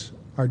of us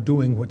are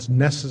doing what's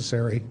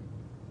necessary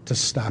to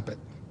stop it.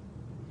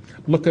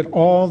 Look at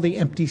all the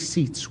empty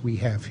seats we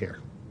have here.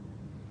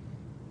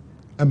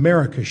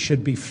 America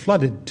should be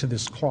flooded to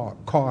this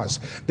cause.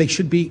 They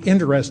should be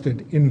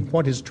interested in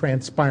what is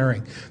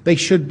transpiring. They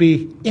should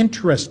be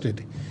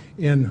interested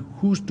in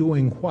who's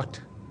doing what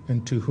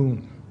and to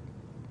whom.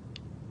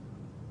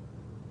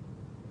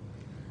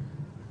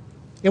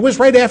 It was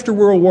right after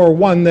World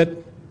War I that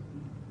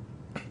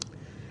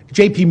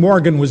J.P.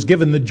 Morgan was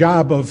given the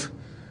job of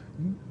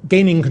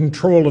gaining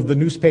control of the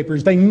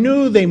newspapers. They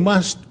knew they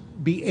must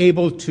be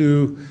able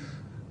to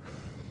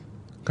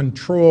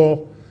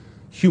control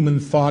human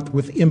thought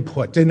with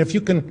input. And if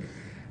you can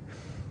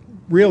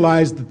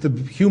realize that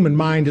the human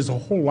mind is a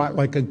whole lot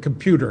like a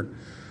computer,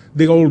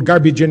 the old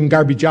garbage in,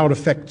 garbage out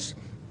effect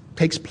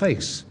takes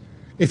place.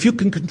 If you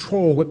can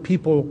control what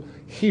people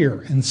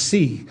hear and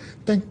see,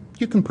 then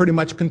you can pretty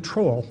much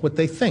control what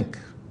they think.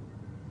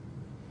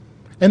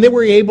 And they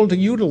were able to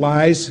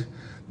utilize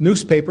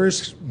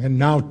newspapers and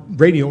now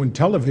radio and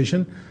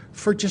television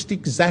for just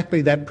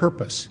exactly that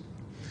purpose.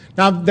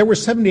 Now, there were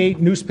 78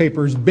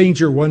 newspapers,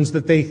 major ones,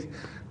 that they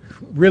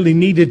really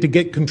needed to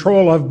get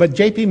control of, but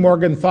J.P.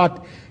 Morgan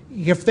thought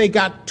if they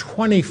got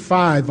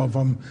 25 of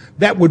them,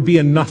 that would be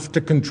enough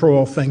to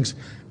control things,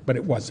 but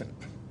it wasn't.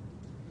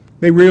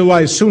 They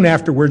realized soon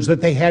afterwards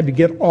that they had to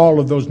get all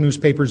of those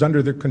newspapers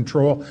under their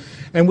control,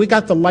 and we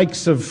got the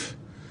likes of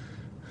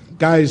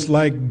guys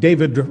like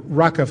David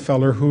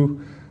Rockefeller,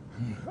 who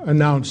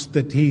announced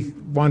that he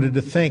wanted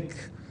to thank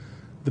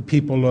the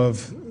people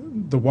of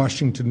the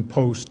Washington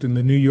Post and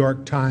the New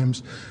York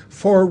Times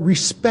for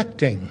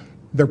respecting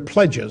their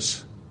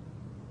pledges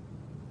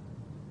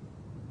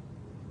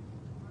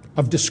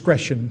of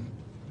discretion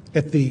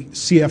at the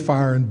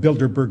CFR and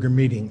Bilderberger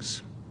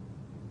meetings.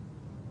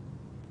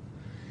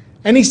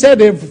 And he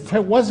said if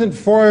it wasn't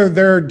for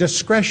their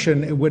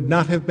discretion, it would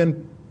not have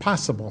been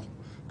possible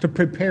to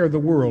prepare the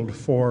world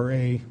for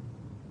a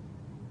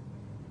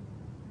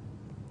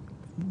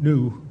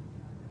new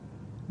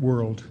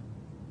world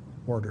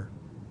order.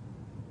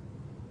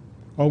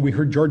 Oh, we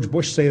heard George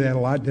Bush say that a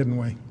lot, didn't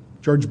we?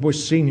 George Bush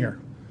Sr.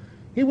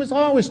 He was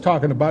always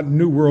talking about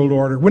New World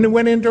Order. When he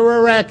went into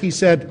Iraq, he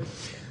said,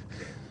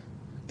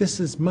 this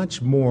is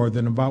much more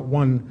than about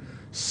one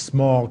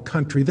small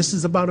country. This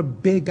is about a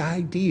big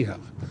idea,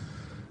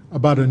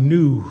 about a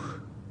new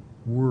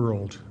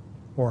world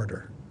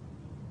order.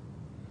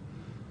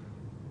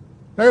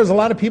 There's a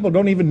lot of people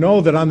don't even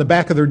know that on the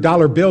back of their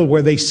dollar bill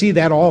where they see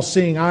that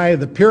all-seeing eye of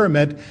the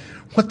pyramid,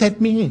 what that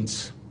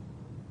means.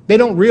 They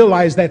don't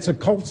realize that's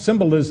occult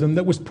symbolism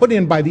that was put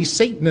in by these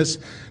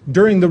Satanists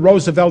during the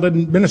Roosevelt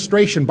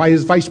administration by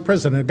his vice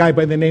president, a guy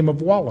by the name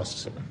of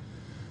Wallace.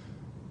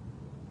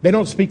 They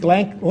don't speak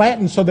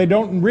Latin, so they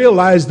don't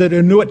realize that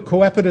Inuit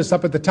Coepitus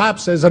up at the top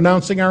says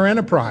announcing our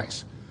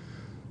enterprise.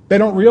 They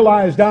don't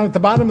realize down at the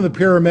bottom of the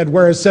pyramid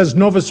where it says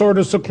Novus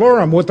Ordo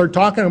Seclorum, what they're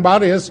talking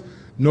about is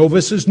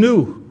Novus is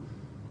new,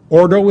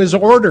 Ordo is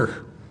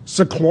order,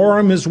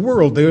 Seclorum is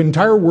world, the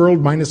entire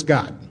world minus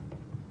God.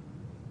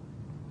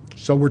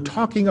 So we're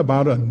talking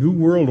about a new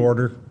world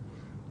order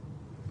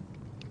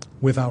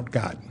without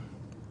God.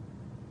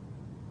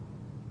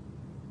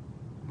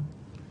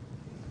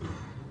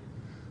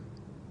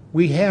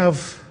 We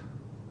have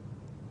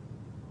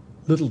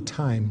little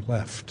time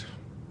left.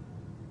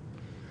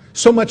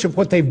 So much of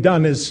what they've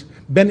done has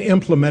been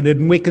implemented,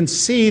 and we can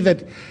see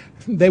that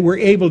they were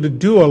able to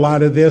do a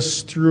lot of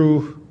this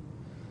through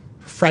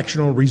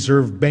fractional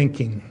reserve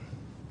banking.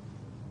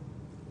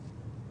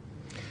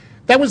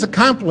 That was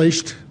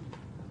accomplished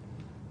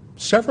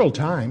several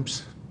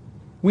times.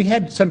 We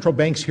had central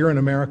banks here in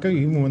America,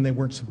 even when they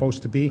weren't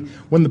supposed to be,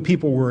 when the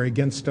people were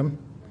against them.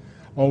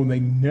 Oh, they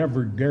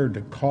never dared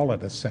to call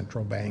it a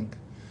central bank.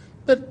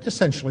 But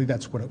essentially,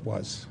 that's what it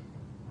was.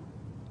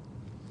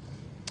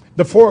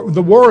 The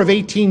War of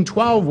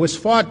 1812 was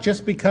fought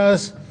just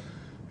because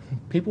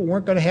people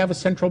weren't going to have a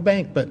central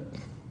bank. But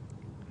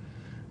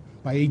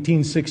by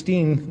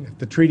 1816, at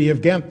the Treaty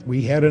of Ghent,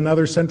 we had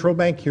another central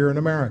bank here in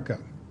America.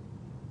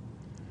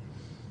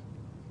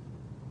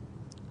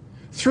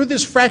 Through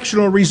this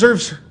fractional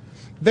reserves,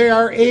 they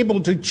are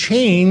able to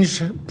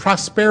change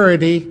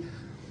prosperity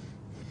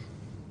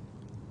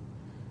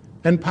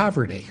and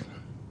poverty.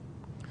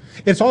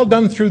 It's all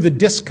done through the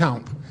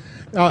discount.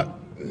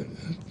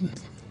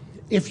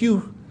 If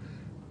you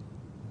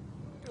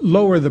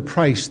lower the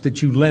price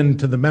that you lend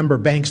to the member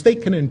banks, they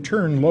can in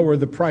turn lower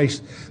the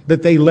price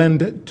that they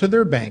lend to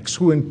their banks,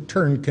 who in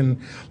turn can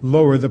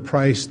lower the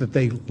price that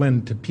they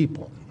lend to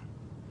people.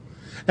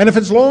 And if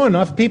it's low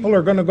enough, people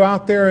are going to go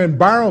out there and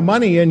borrow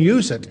money and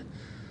use it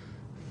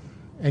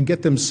and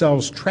get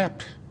themselves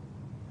trapped,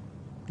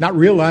 not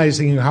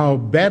realizing how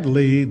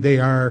badly they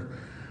are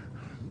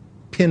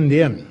pinned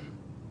in.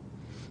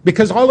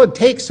 Because all it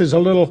takes is a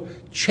little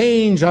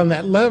change on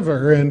that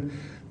lever and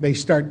they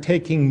start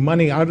taking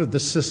money out of the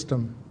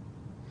system.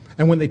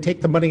 And when they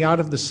take the money out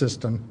of the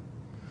system,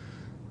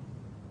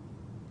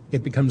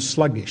 it becomes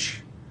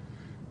sluggish.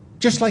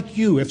 Just like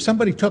you, if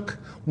somebody took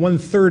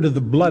 1/3 of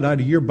the blood out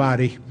of your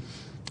body,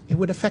 it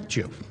would affect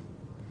you.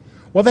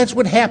 Well, that's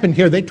what happened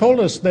here. They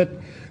told us that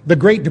the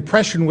Great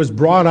Depression was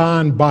brought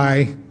on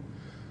by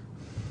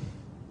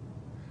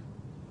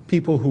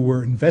people who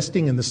were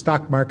investing in the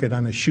stock market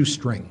on a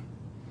shoestring.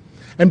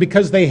 And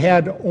because they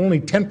had only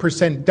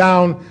 10%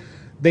 down,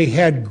 they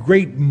had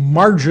great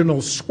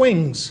marginal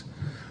swings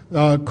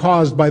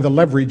caused by the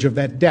leverage of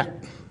that debt.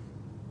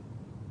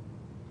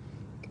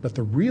 But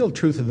the real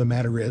truth of the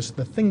matter is,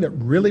 the thing that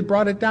really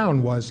brought it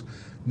down was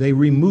they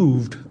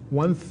removed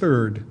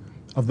 1/3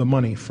 of the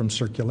money from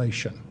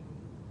circulation.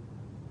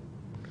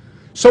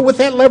 So with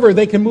that lever,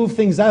 they can move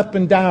things up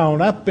and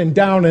down,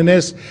 and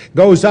as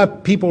goes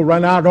up, people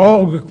run out,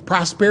 oh,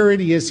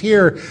 prosperity is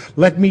here,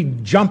 let me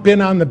jump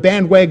in on the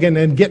bandwagon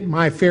and get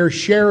my fair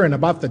share, and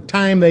about the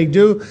time they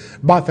do,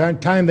 about the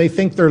time they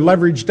think they're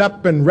leveraged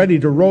up and ready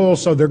to roll,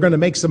 so they're going to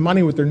make some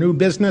money with their new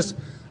business,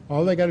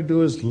 all they got to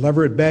do is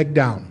lever it back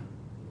down.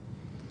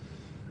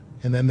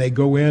 And then they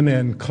go in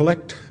and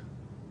collect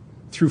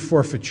through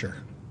forfeiture.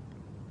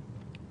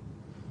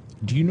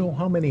 Do you know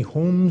how many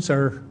homes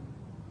are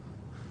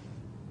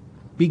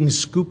being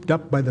scooped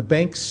up by the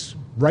banks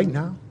right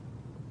now?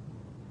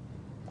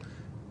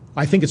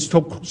 I think it's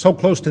so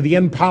close to the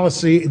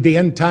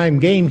end time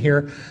game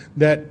here,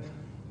 that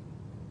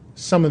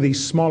some of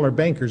these smaller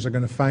bankers are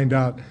going to find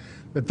out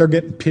that they're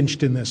getting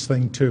pinched in this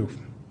thing too.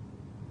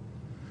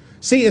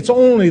 See, it's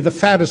only the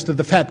fattest of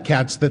the fat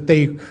cats that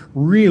they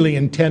really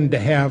intend to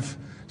have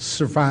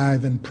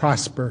survive and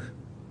prosper.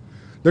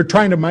 They're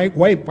trying to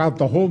wipe out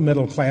the whole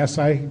middle class.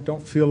 I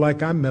don't feel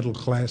like I'm middle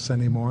class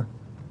anymore.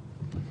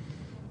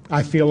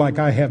 I feel like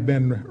I have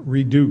been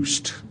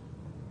reduced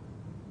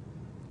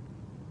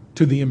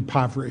to the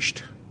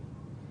impoverished.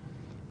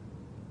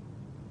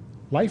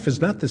 Life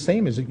is not the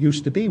same as it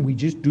used to be. We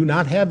just do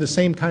not have the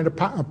same kind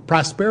of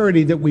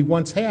prosperity that we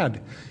once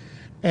had.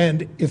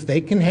 And if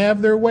they can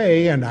have their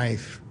way, and I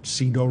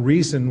see no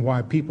reason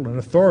why people in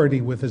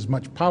authority with as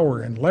much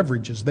power and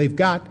leverage as they've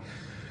got,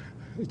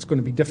 it's going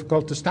to be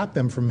difficult to stop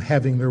them from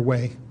having their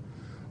way.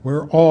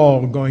 We're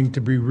all going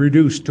to be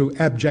reduced to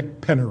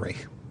abject penury.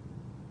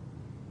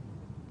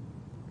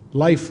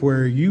 Life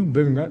where you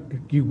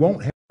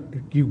won't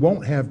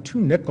have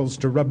two nickels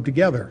to rub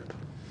together.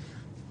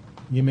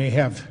 You may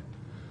have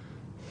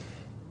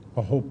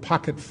a whole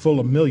pocket full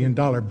of $1-million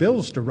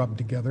bills to rub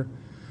together,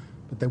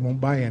 but they won't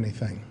buy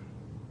anything.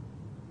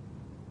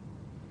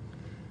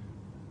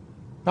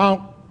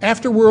 Now,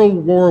 after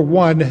World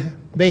War I,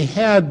 they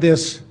had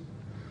this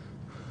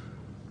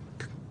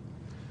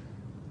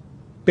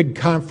big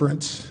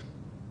conference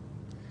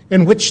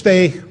in which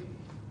they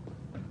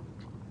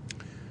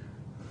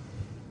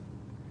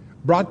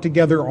brought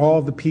together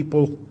all the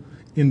people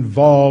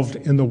involved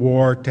in the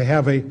war to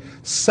have a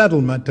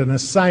settlement and a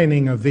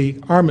signing of the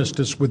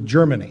armistice with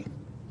Germany.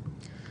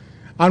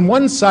 On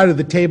one side of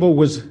the table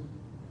was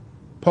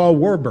Paul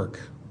Warburg.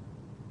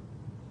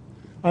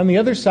 On the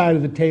other side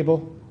of the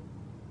table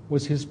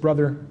was his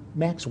brother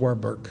Max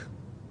Warburg.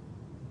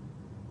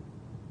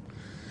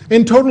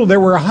 In total, there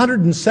were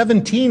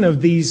 117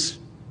 of these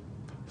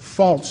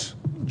false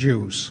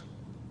Jews,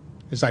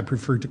 as I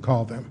prefer to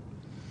call them.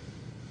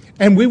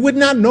 And we would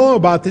not know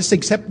about this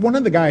except one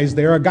of the guys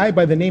there, a guy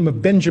by the name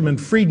of Benjamin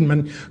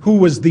Friedman, who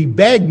was the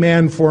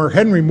bagman for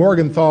Henry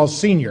Morgenthau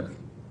Sr.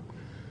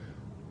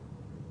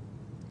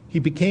 He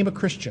became a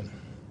Christian,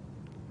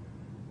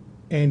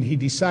 and he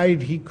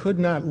decided he could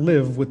not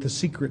live with the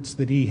secrets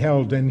that he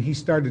held, and he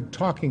started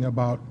talking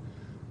about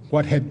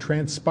what had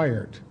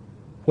transpired,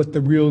 what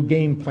the real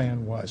game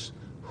plan was,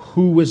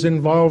 who was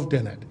involved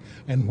in it,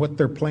 and what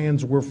their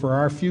plans were for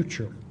our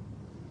future.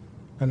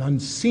 An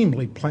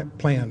unseemly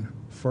plan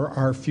for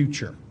our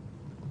future.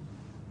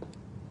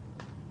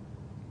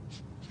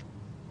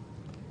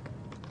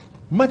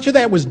 Much of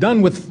that was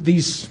done with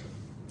these,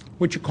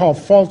 what you call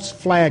false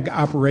flag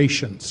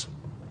operations.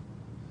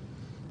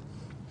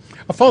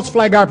 A false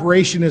flag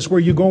operation is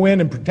where you go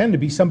in and pretend to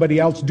be somebody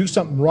else, do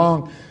something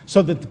wrong,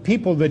 so that the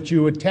people that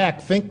you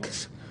attack think,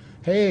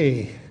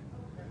 hey,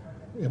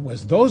 it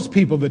was those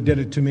people that did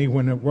it to me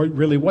when it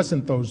really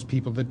wasn't those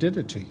people that did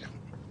it to you.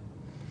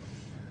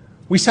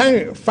 We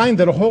find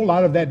that a whole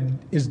lot of that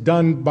is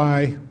done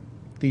by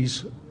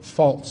these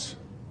false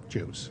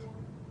Jews.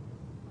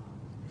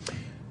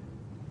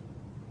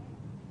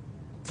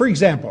 For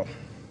example,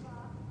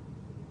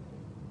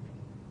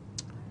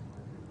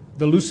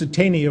 the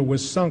Lusitania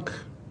was sunk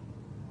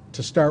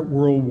to start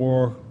World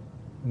War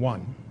I.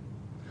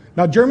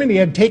 Now, Germany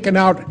had taken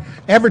out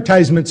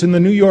advertisements in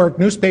the New York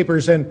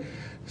newspapers and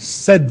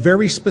said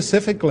very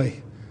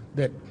specifically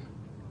that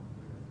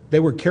they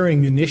were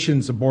carrying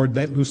munitions aboard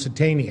that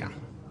Lusitania.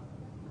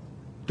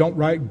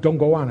 Don't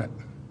go on it.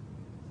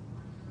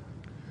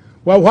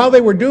 Well, while they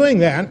were doing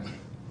that,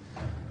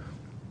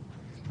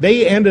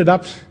 they ended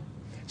up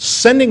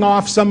sending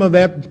off some of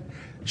that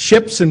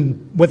ships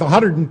and with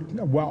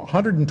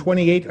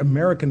 128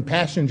 American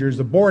passengers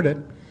aboard it.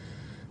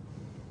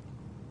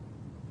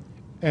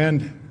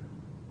 And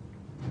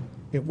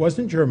it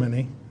wasn't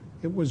Germany,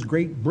 it was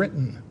Great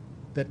Britain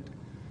that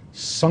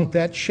sunk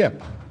that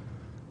ship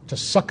to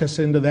suck us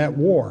into that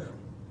war.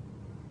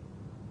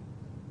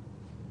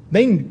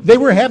 They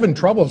were having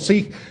trouble.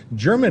 See,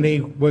 Germany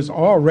was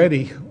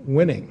already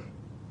winning.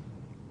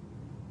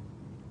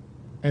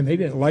 And they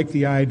didn't like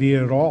the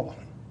idea at all.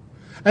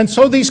 And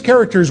so these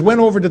characters went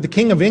over to the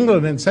King of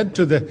England and said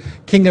to the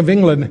King of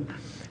England,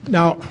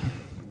 now,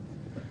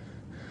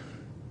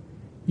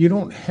 you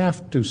don't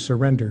have to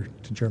surrender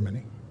to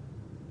Germany.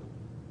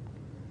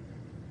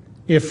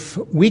 If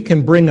we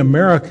can bring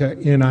America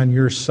in on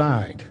your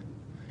side,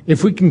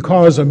 if we can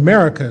cause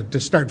America to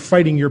start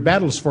fighting your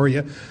battles for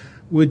you,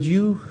 would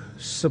you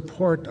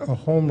support a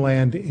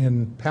homeland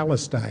in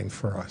Palestine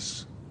for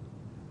us?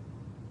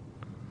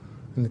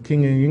 And the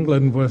King of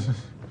England was,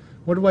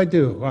 what do I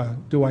do?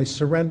 Do I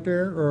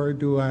surrender, or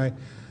do I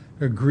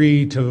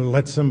agree to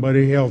let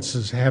somebody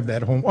else have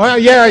that home? Oh,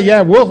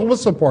 yeah, we'll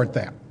support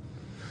that.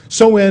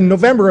 So in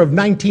November of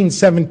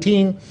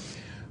 1917,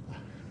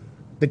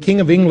 the King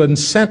of England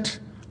sent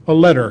a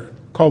letter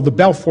called the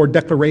Balfour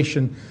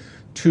Declaration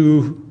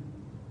to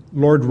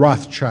Lord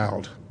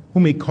Rothschild,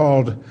 whom he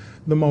called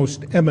the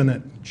most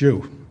eminent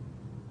Jew.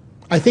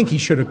 I think he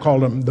should have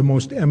called him the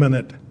most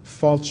eminent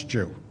false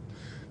Jew,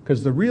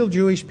 because the real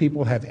Jewish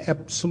people have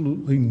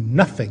absolutely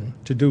nothing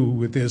to do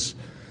with this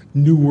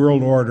New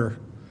World Order,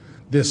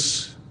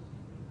 this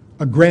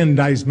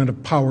aggrandizement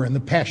of power and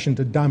the passion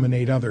to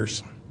dominate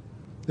others.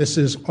 This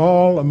is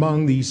all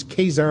among these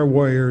Khazar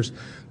warriors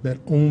that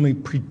only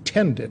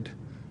pretended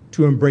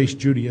to embrace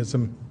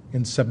Judaism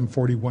in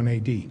 741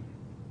 AD.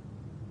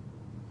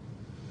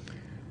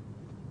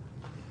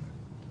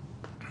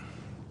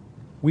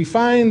 We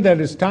find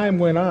that as time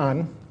went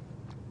on,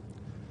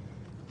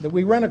 that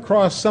we run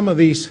across some of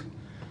these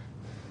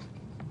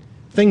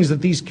things that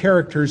these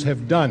characters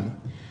have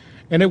done.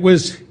 And it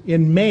was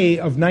in May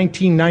of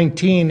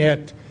 1919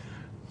 at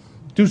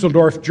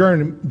Dusseldorf,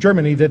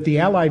 Germany, that the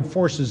Allied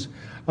forces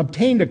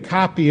obtained a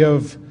copy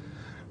of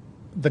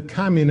the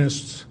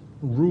Communists'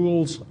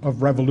 Rules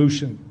of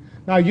Revolution.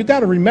 Now, you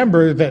got to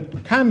remember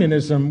that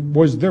communism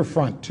was their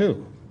front,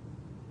 too.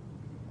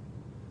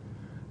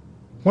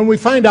 When we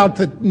find out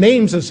the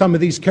names of some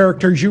of these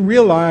characters, you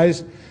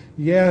realize,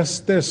 yes,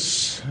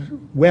 this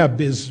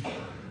web is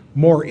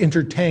more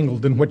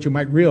intertangled than what you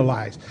might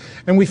realize.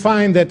 And we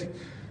find that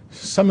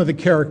some of the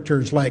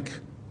characters, like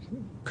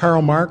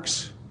Karl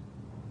Marx,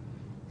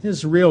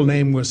 his real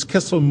name was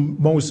Kissel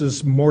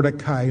Moses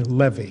Mordecai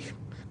Levy.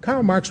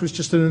 Karl Marx was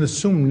just an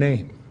assumed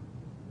name.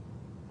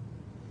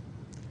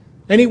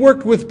 And he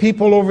worked with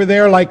people over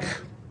there like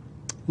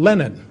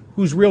Lenin,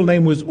 whose real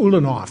name was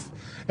Ulanov,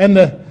 and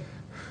the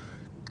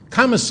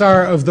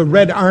commissar of the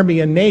Red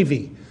Army and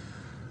Navy,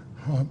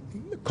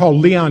 called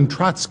Leon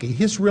Trotsky.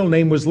 His real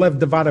name was Lev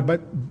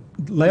Davidovich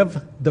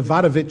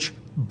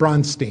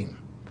Bronstein.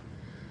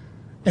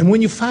 And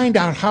when you find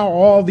out how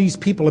all these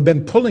people have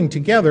been pulling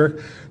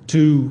together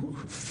to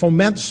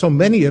foment so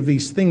many of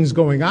these things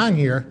going on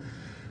here,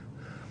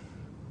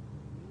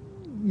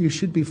 you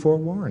should be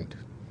forewarned.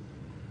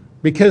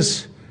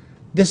 Because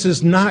this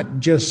is not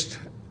just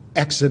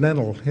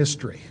accidental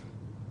history.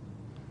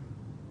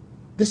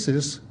 This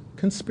is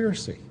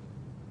conspiracy.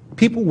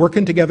 People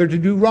working together to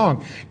do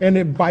wrong.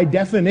 And by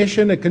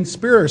definition, a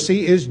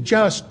conspiracy is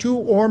just two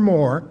or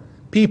more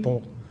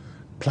people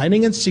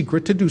planning in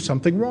secret to do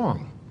something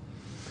wrong.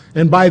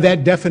 And by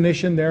that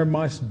definition, there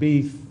must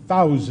be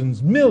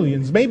thousands,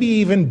 millions, maybe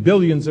even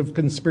billions of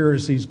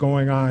conspiracies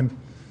going on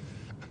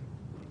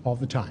all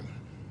the time.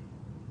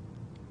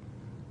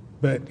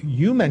 But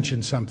you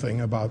mentioned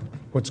something about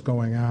what's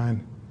going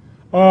on.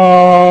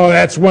 Oh,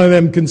 that's one of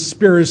them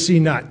conspiracy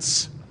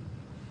nuts.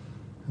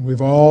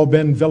 We've all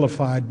been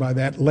vilified by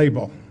that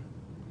label.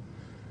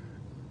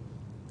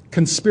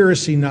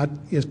 Conspiracy nut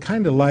is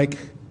kind of like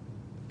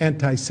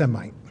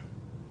anti-Semite.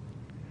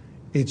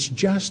 It's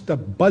just a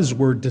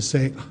buzzword to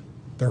say,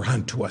 they're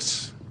onto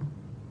us.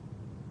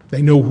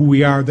 They know who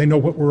we are. They know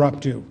what we're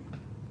up to.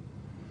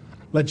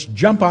 Let's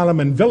jump on them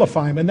and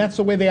vilify them, and that's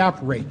the way they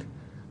operate,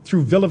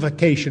 through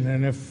vilification.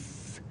 And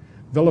if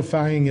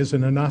vilifying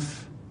isn't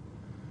enough,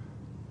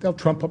 they'll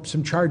trump up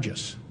some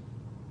charges.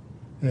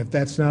 And if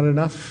that's not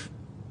enough,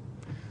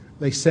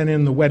 they send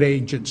in the wet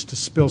agents to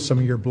spill some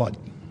of your blood.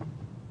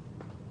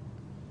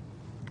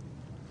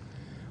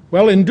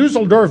 Well, in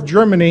Dusseldorf,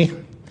 Germany,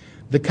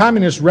 the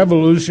communist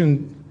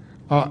revolution,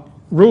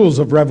 rules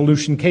of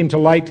revolution came to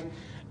light,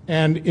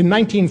 and in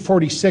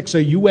 1946,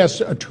 a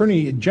U.S.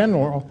 Attorney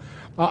General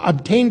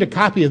obtained a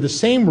copy of the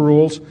same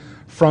rules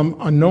from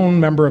a known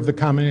member of the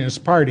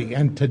Communist Party.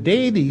 And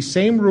today, these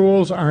same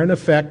rules are in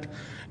effect,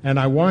 and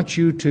I want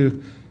you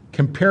to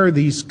compare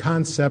these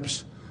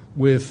concepts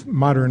with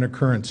modern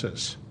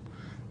occurrences.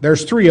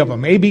 There's three of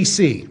them,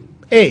 ABC.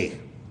 A,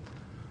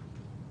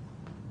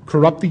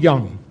 corrupt the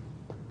young.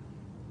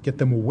 Get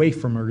them away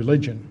from a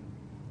religion.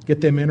 Get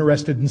them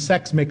interested in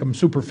sex, make them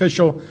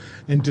superficial,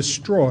 and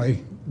destroy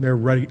their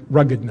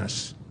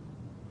ruggedness.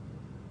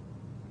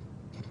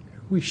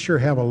 We sure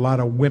have a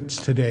lot of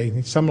wimps today.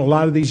 A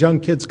lot of these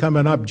young kids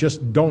coming up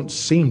just don't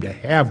seem to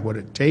have what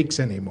it takes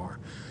anymore.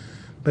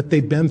 But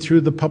they've been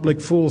through the public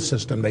fool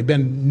system. They've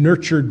been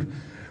nurtured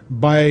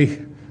by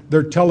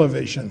their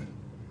television.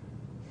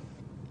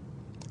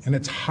 And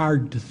it's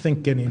hard to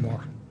think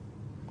anymore.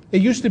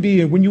 It used to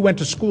be when you went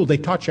to school, they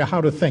taught you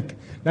how to think.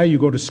 Now you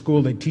go to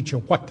school, they teach you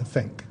what to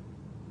think.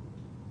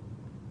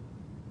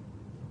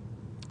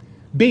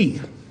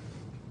 B,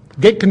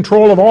 get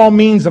control of all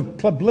means of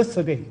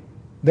publicity.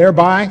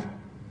 Thereby,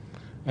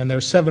 and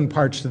there's 7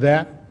 parts to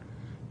that,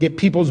 get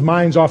people's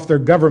minds off their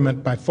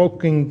government by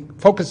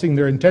focusing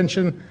their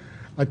attention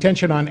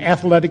on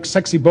athletics,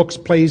 sexy books,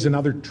 plays, and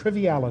other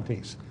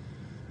trivialities.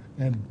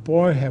 And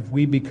boy, have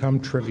we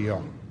become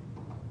trivial.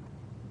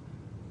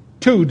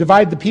 2,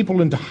 divide the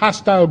people into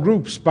hostile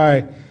groups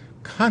by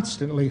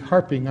constantly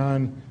harping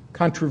on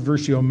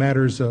controversial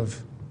matters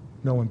of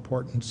no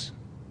importance.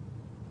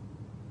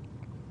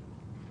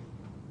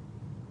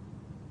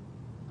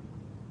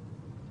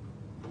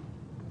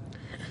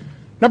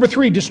 Number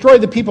 3, destroy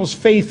the people's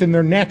faith in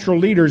their natural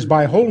leaders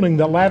by holding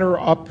the latter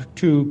up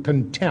to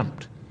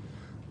contempt,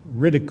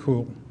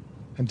 ridicule,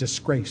 and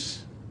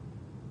disgrace.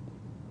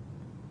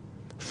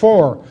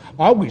 4,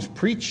 always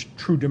preach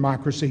true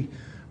democracy,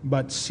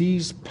 but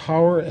seize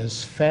power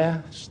as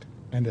fast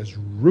and as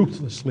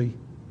ruthlessly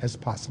as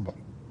possible.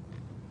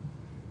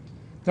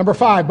 Number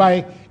 5,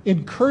 by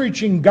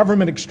encouraging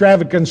government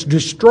extravagance,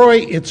 destroy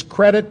its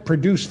credit,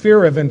 produce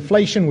fear of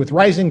inflation with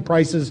rising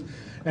prices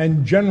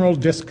and general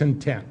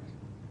discontent.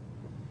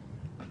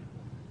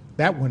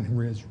 That one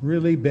has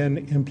really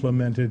been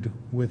implemented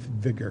with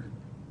vigor.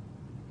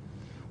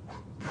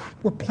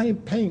 We're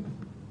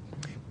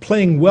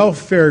playing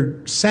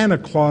welfare Santa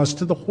Claus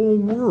to the whole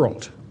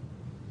world.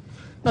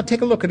 Now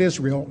take a look at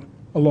Israel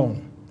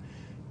alone.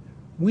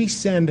 We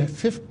send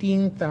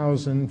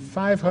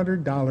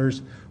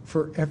 $15,500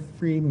 for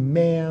every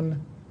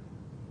man,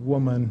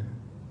 woman,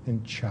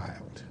 and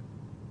child.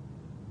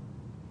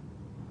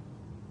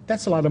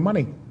 That's a lot of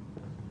money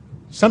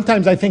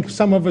Sometimes I think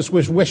some of us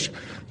wish,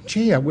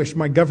 gee, I wish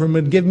my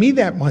government would give me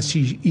that much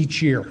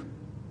each year.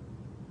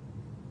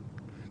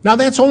 Now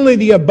that's only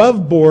the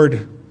above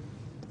board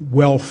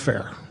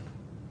welfare.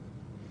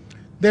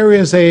 There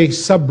is a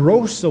sub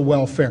rosa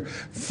welfare.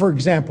 For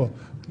example,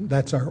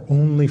 that's our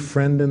only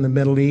friend in the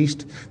Middle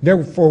East.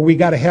 Therefore, we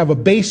got to have a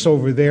base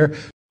over there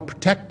to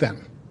protect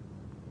them.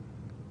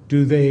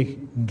 Do they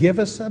give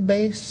us a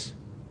base,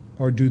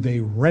 or do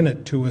they rent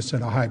it to us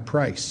at a high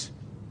price?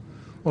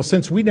 Well,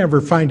 since we never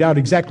find out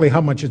exactly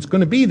how much it's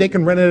going to be, they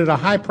can rent it at a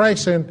high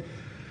price, and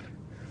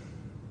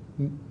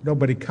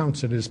nobody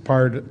counts it as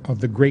part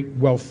of the great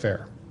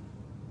welfare.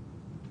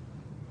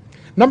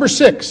 Number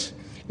 6,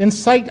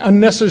 incite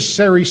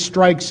unnecessary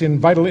strikes in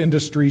vital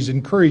industries,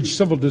 encourage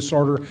civil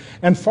disorder,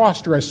 and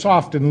foster a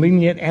soft and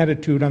lenient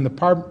attitude on the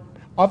part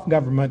of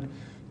government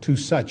to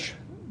such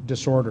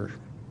disorder.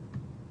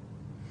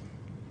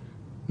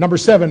 Number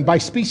 7, by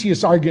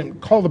specious argument,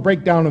 call the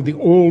breakdown of the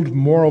old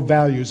moral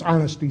values,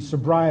 honesty,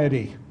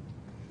 sobriety,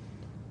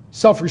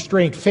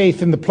 self-restraint,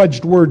 faith in the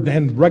pledged word,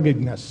 and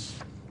ruggedness.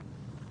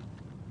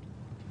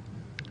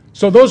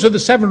 So those are the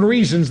 7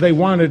 reasons they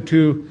wanted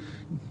to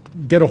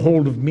get a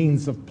hold of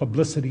means of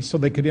publicity so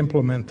they could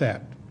implement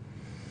that.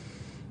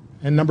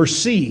 And number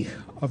C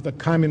of the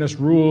communist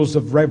rules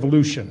of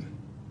revolution,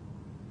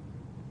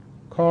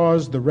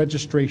 cause the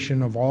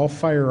registration of all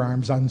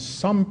firearms on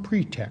some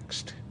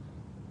pretext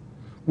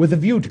with a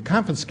view to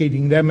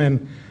confiscating them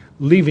and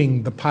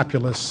leaving the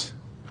populace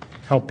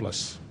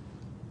helpless.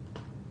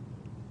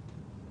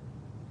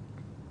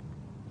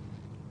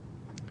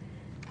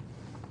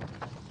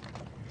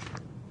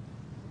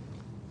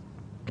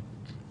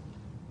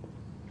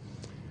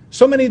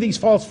 So many of these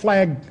false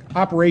flag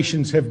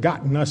operations have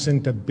gotten us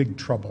into big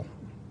trouble.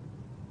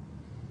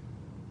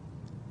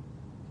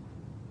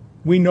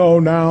 We know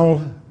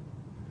now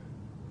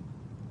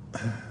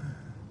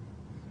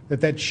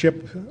that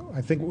ship,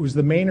 I think it was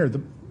the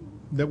Maine,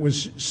 that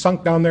was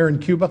sunk down there in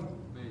Cuba.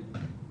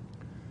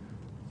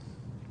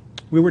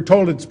 We were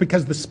told it's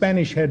because the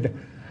Spanish had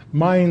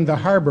mined the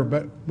harbor,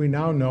 but we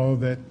now know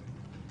that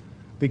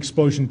the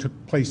explosion took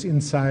place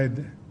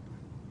inside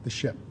the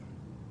ship.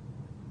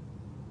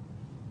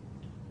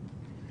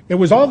 It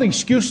was all the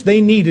excuse they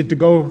needed to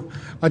go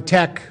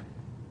attack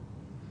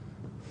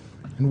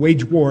and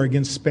wage war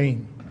against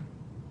Spain.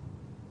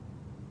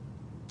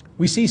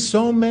 We see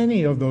so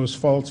many of those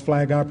false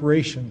flag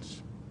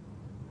operations.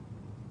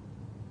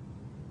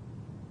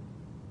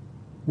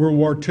 World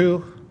War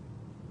II,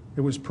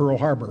 it was Pearl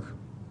Harbor.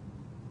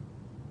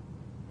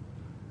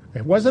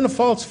 It wasn't a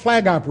false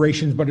flag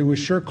operation, but it was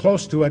sure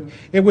close to it.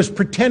 It was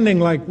pretending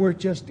like we're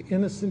just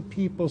innocent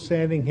people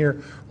standing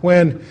here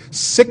when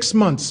 6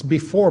 months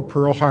before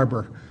Pearl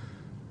Harbor,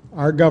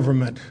 our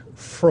government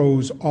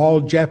froze all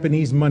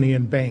Japanese money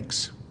in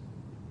banks.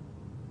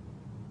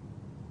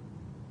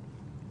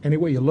 Any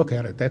way you look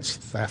at it, that's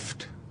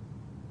theft.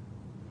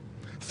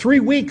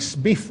 3 weeks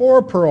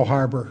before Pearl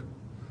Harbor,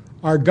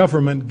 our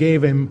government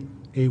gave him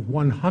a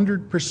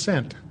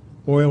 100%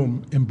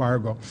 oil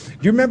embargo. Do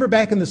you remember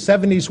back in the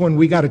 70s when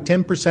we got a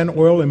 10%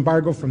 oil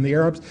embargo from the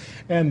Arabs,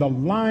 and the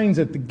lines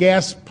at the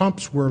gas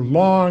pumps were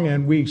long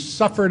and we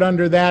suffered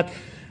under that?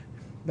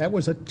 That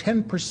was a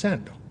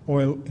 10%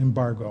 oil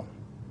embargo.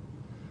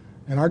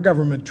 And our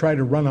government tried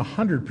to run a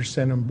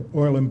 100%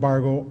 oil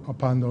embargo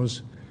upon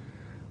those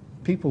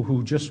people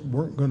who just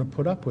weren't going to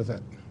put up with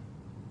it.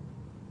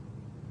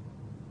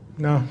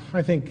 Now,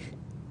 I think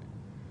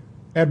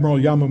Admiral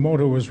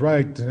Yamamoto was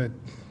right that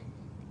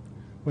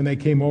when they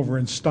came over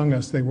and stung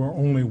us, they were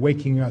only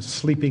waking a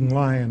sleeping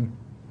lion.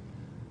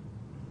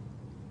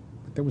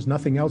 But there was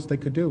nothing else they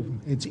could do.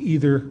 It's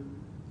either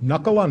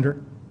knuckle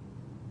under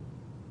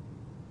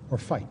or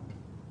fight.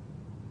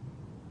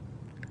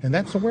 And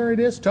that's where it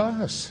is to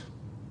us.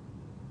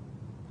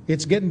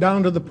 It's getting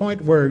down to the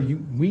point where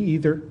we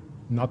either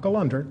knuckle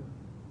under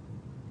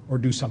or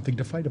do something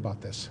to fight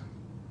about this.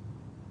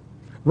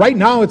 Right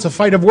now, it's a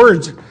fight of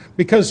words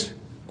because,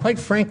 quite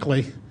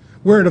frankly,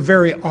 we're in a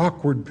very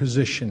awkward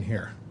position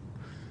here.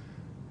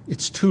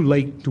 It's too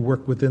late to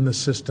work within the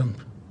system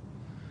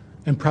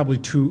and probably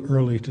too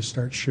early to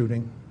start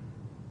shooting.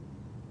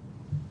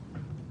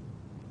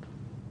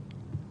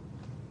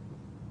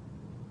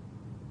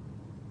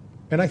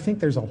 And I think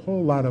there's a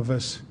whole lot of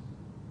us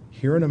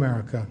here in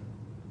America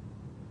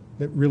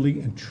that really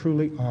and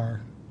truly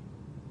are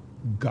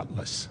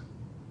gutless.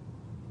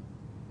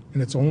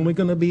 And it's only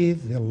going to be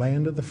the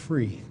land of the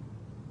free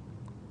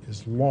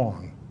as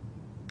long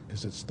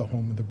as it's the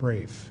home of the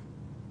brave.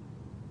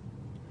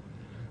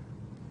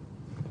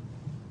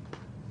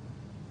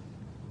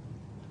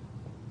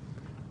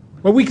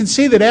 Well, we can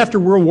see that after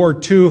World War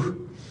II,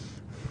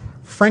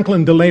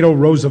 Franklin Delano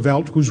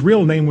Roosevelt, whose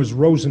real name was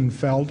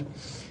Rosenfeld,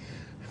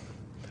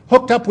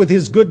 hooked up with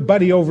his good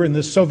buddy over in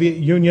the Soviet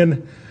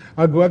Union,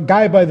 a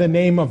guy by the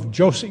name of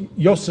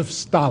Joseph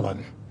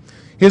Stalin.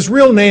 His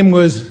real name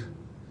was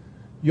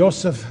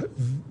Joseph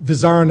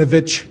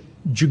Vissarionovich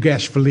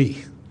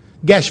Jugashvili.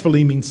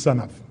 Gashvili means son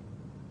of.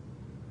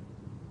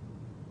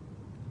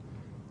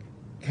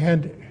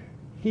 And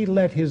he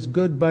let his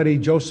good buddy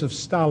Joseph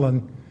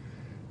Stalin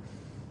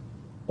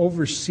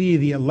oversee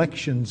the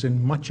elections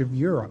in much of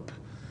Europe.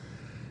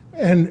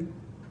 And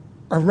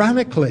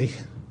ironically,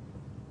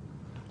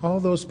 all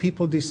those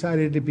people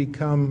decided to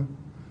become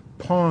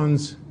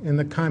pawns in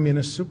the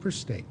communist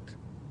superstate.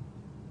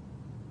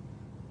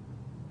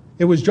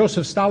 It was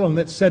Joseph Stalin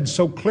that said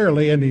so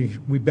clearly, and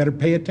we better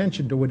pay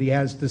attention to what he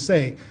has to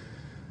say,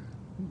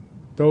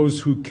 those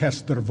who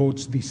cast their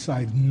votes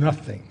decide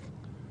nothing.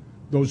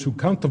 Those who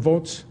count the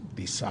votes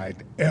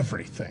decide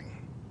everything.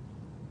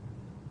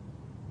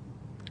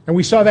 And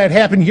we saw that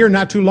happen here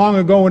not too long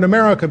ago in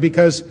America,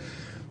 because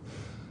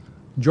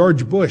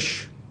George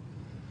Bush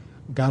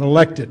got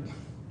elected.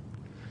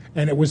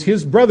 And it was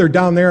his brother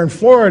down there in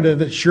Florida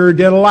that sure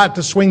did a lot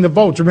to swing the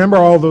votes. Remember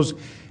all those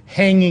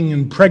hanging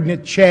and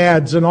pregnant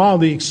chads and all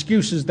the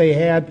excuses they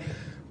had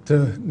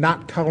to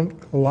not count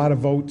a lot of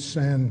votes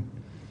and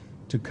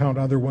to count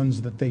other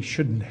ones that they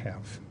shouldn't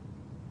have.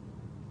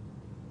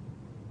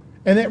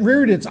 And it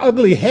reared its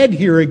ugly head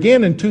here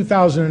again in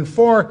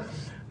 2004,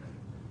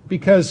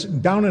 because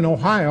down in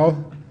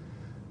Ohio,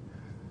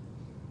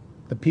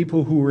 the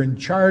people who were in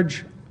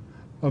charge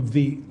of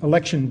the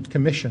election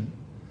commission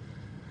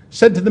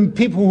said to the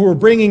people who were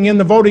bringing in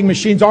the voting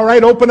machines, all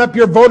right, open up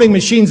your voting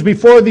machines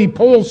before the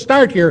polls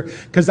start here,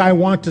 because I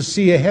want to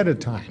see ahead of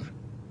time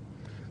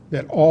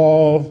that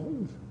all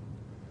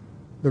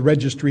the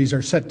registries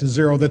are set to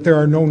zero, that there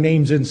are no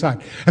names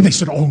inside. And they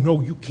said, oh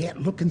no, you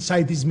can't look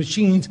inside these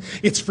machines.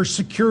 It's for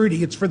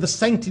security. It's for the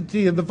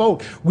sanctity of the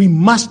vote. We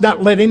must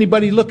not let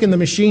anybody look in the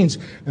machines.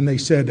 And they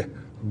said,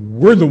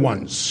 we're the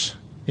ones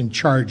in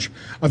charge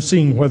of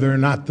seeing whether or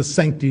not the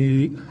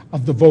sanctity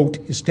of the vote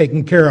is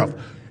taken care of.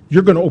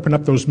 You're going to open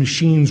up those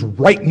machines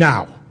right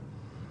now.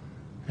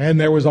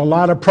 And there was a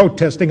lot of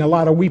protesting, a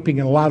lot of weeping,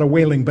 and a lot of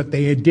wailing, but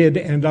they did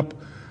end up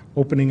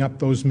opening up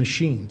those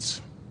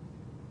machines.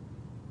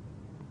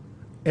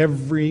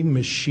 Every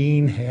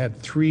machine had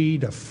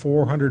 300 to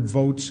 400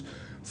 votes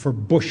for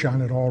Bush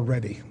on it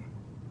already.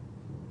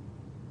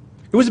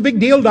 It was a big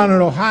deal down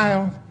in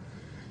Ohio.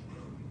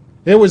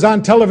 It was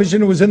on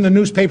television, it was in the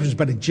newspapers,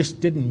 but it just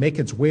didn't make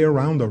its way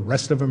around the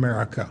rest of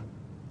America.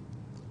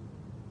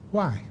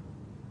 Why?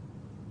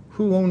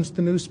 Who owns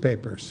the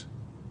newspapers?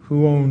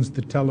 Who owns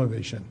the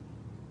television?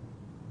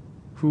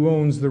 Who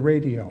owns the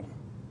radio?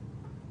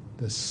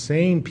 The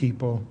same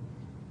people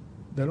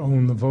that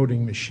own the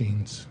voting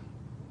machines.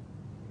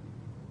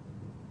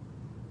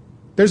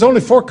 There's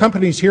only 4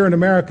 companies here in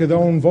America that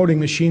own voting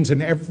machines,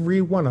 and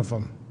every one of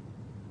them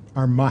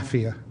are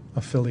mafia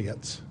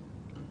affiliates.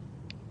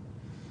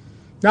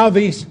 Now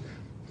these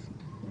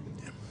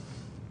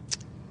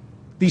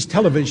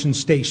television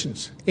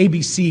stations,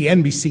 ABC,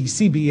 NBC,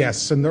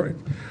 CBS, and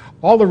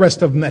all the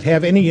rest of them that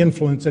have any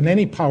influence and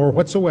any power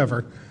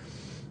whatsoever,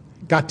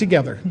 got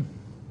together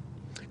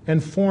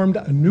and formed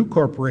a new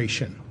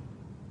corporation.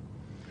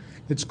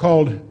 It's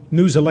called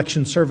News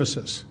Election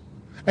Services.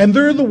 And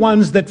they're the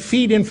ones that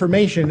feed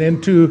information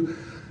into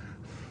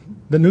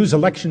the News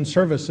Election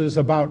Services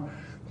about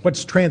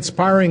what's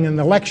transpiring in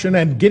the election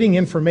and getting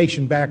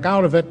information back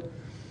out of it.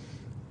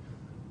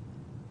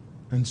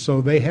 And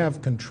so they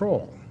have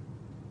control.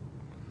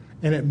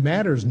 And it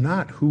matters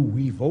not who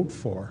we vote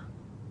for.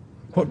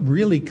 What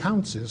really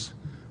counts is,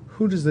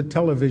 who does the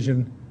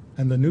television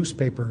and the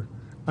newspaper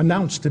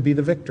announce to be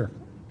the victor?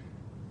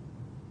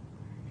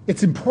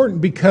 It's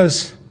important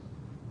because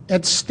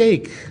at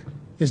stake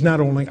is not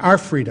only our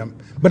freedom,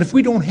 but if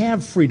we don't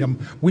have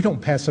freedom, we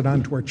don't pass it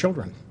on to our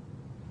children.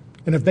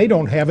 And if they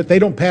don't have it, they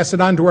don't pass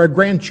it on to our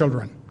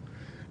grandchildren.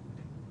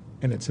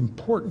 And it's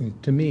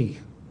important to me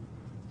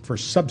for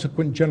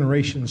subsequent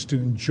generations to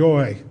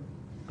enjoy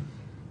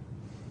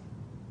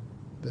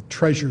the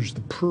treasures,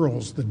 the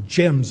pearls, the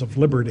gems of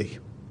liberty.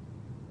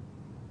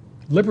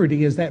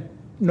 Liberty is that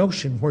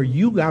notion where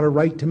you got a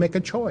right to make a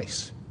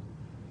choice.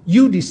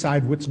 You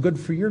decide what's good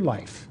for your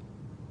life.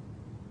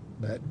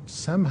 But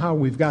somehow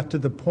we've got to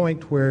the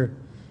point where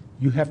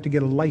you have to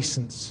get a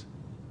license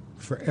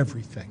for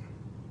everything.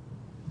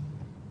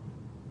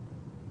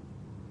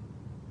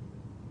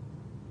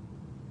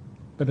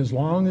 But as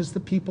long as the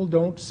people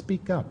don't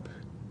speak up,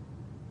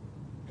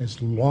 as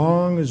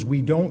long as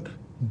we don't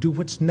do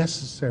what's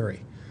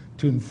necessary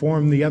to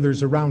inform the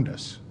others around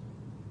us,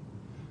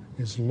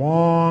 as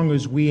long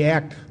as we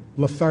act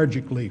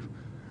lethargically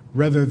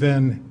rather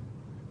than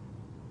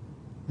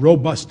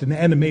robust and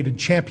animated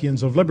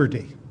champions of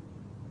liberty,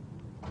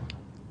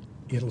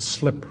 it'll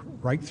slip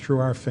right through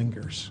our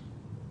fingers.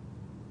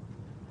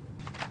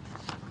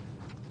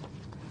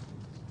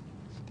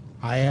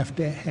 I have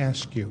to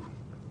ask you,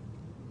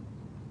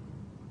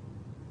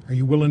 are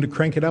you willing to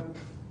crank it up?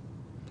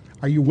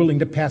 Are you willing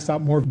to pass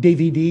out more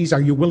DVDs? Are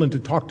you willing to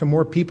talk to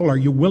more people? Are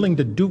you willing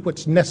to do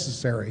what's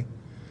necessary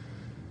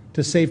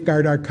to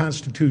safeguard our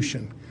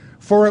Constitution?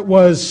 For it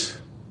was,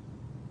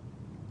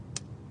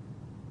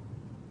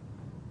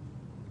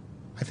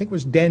 I think it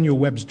was Daniel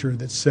Webster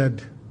that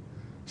said,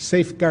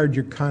 safeguard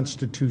your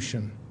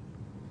Constitution,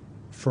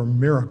 for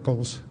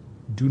miracles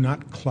do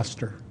not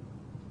cluster.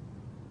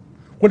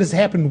 What has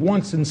happened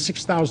once in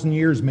 6,000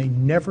 years may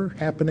never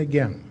happen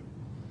again.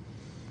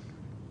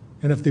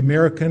 And if the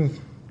American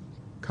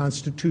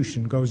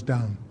Constitution goes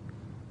down,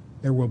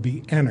 there will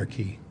be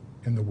anarchy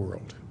in the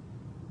world.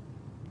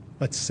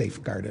 Let's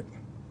safeguard it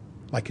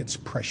like it's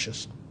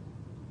precious.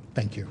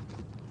 Thank you.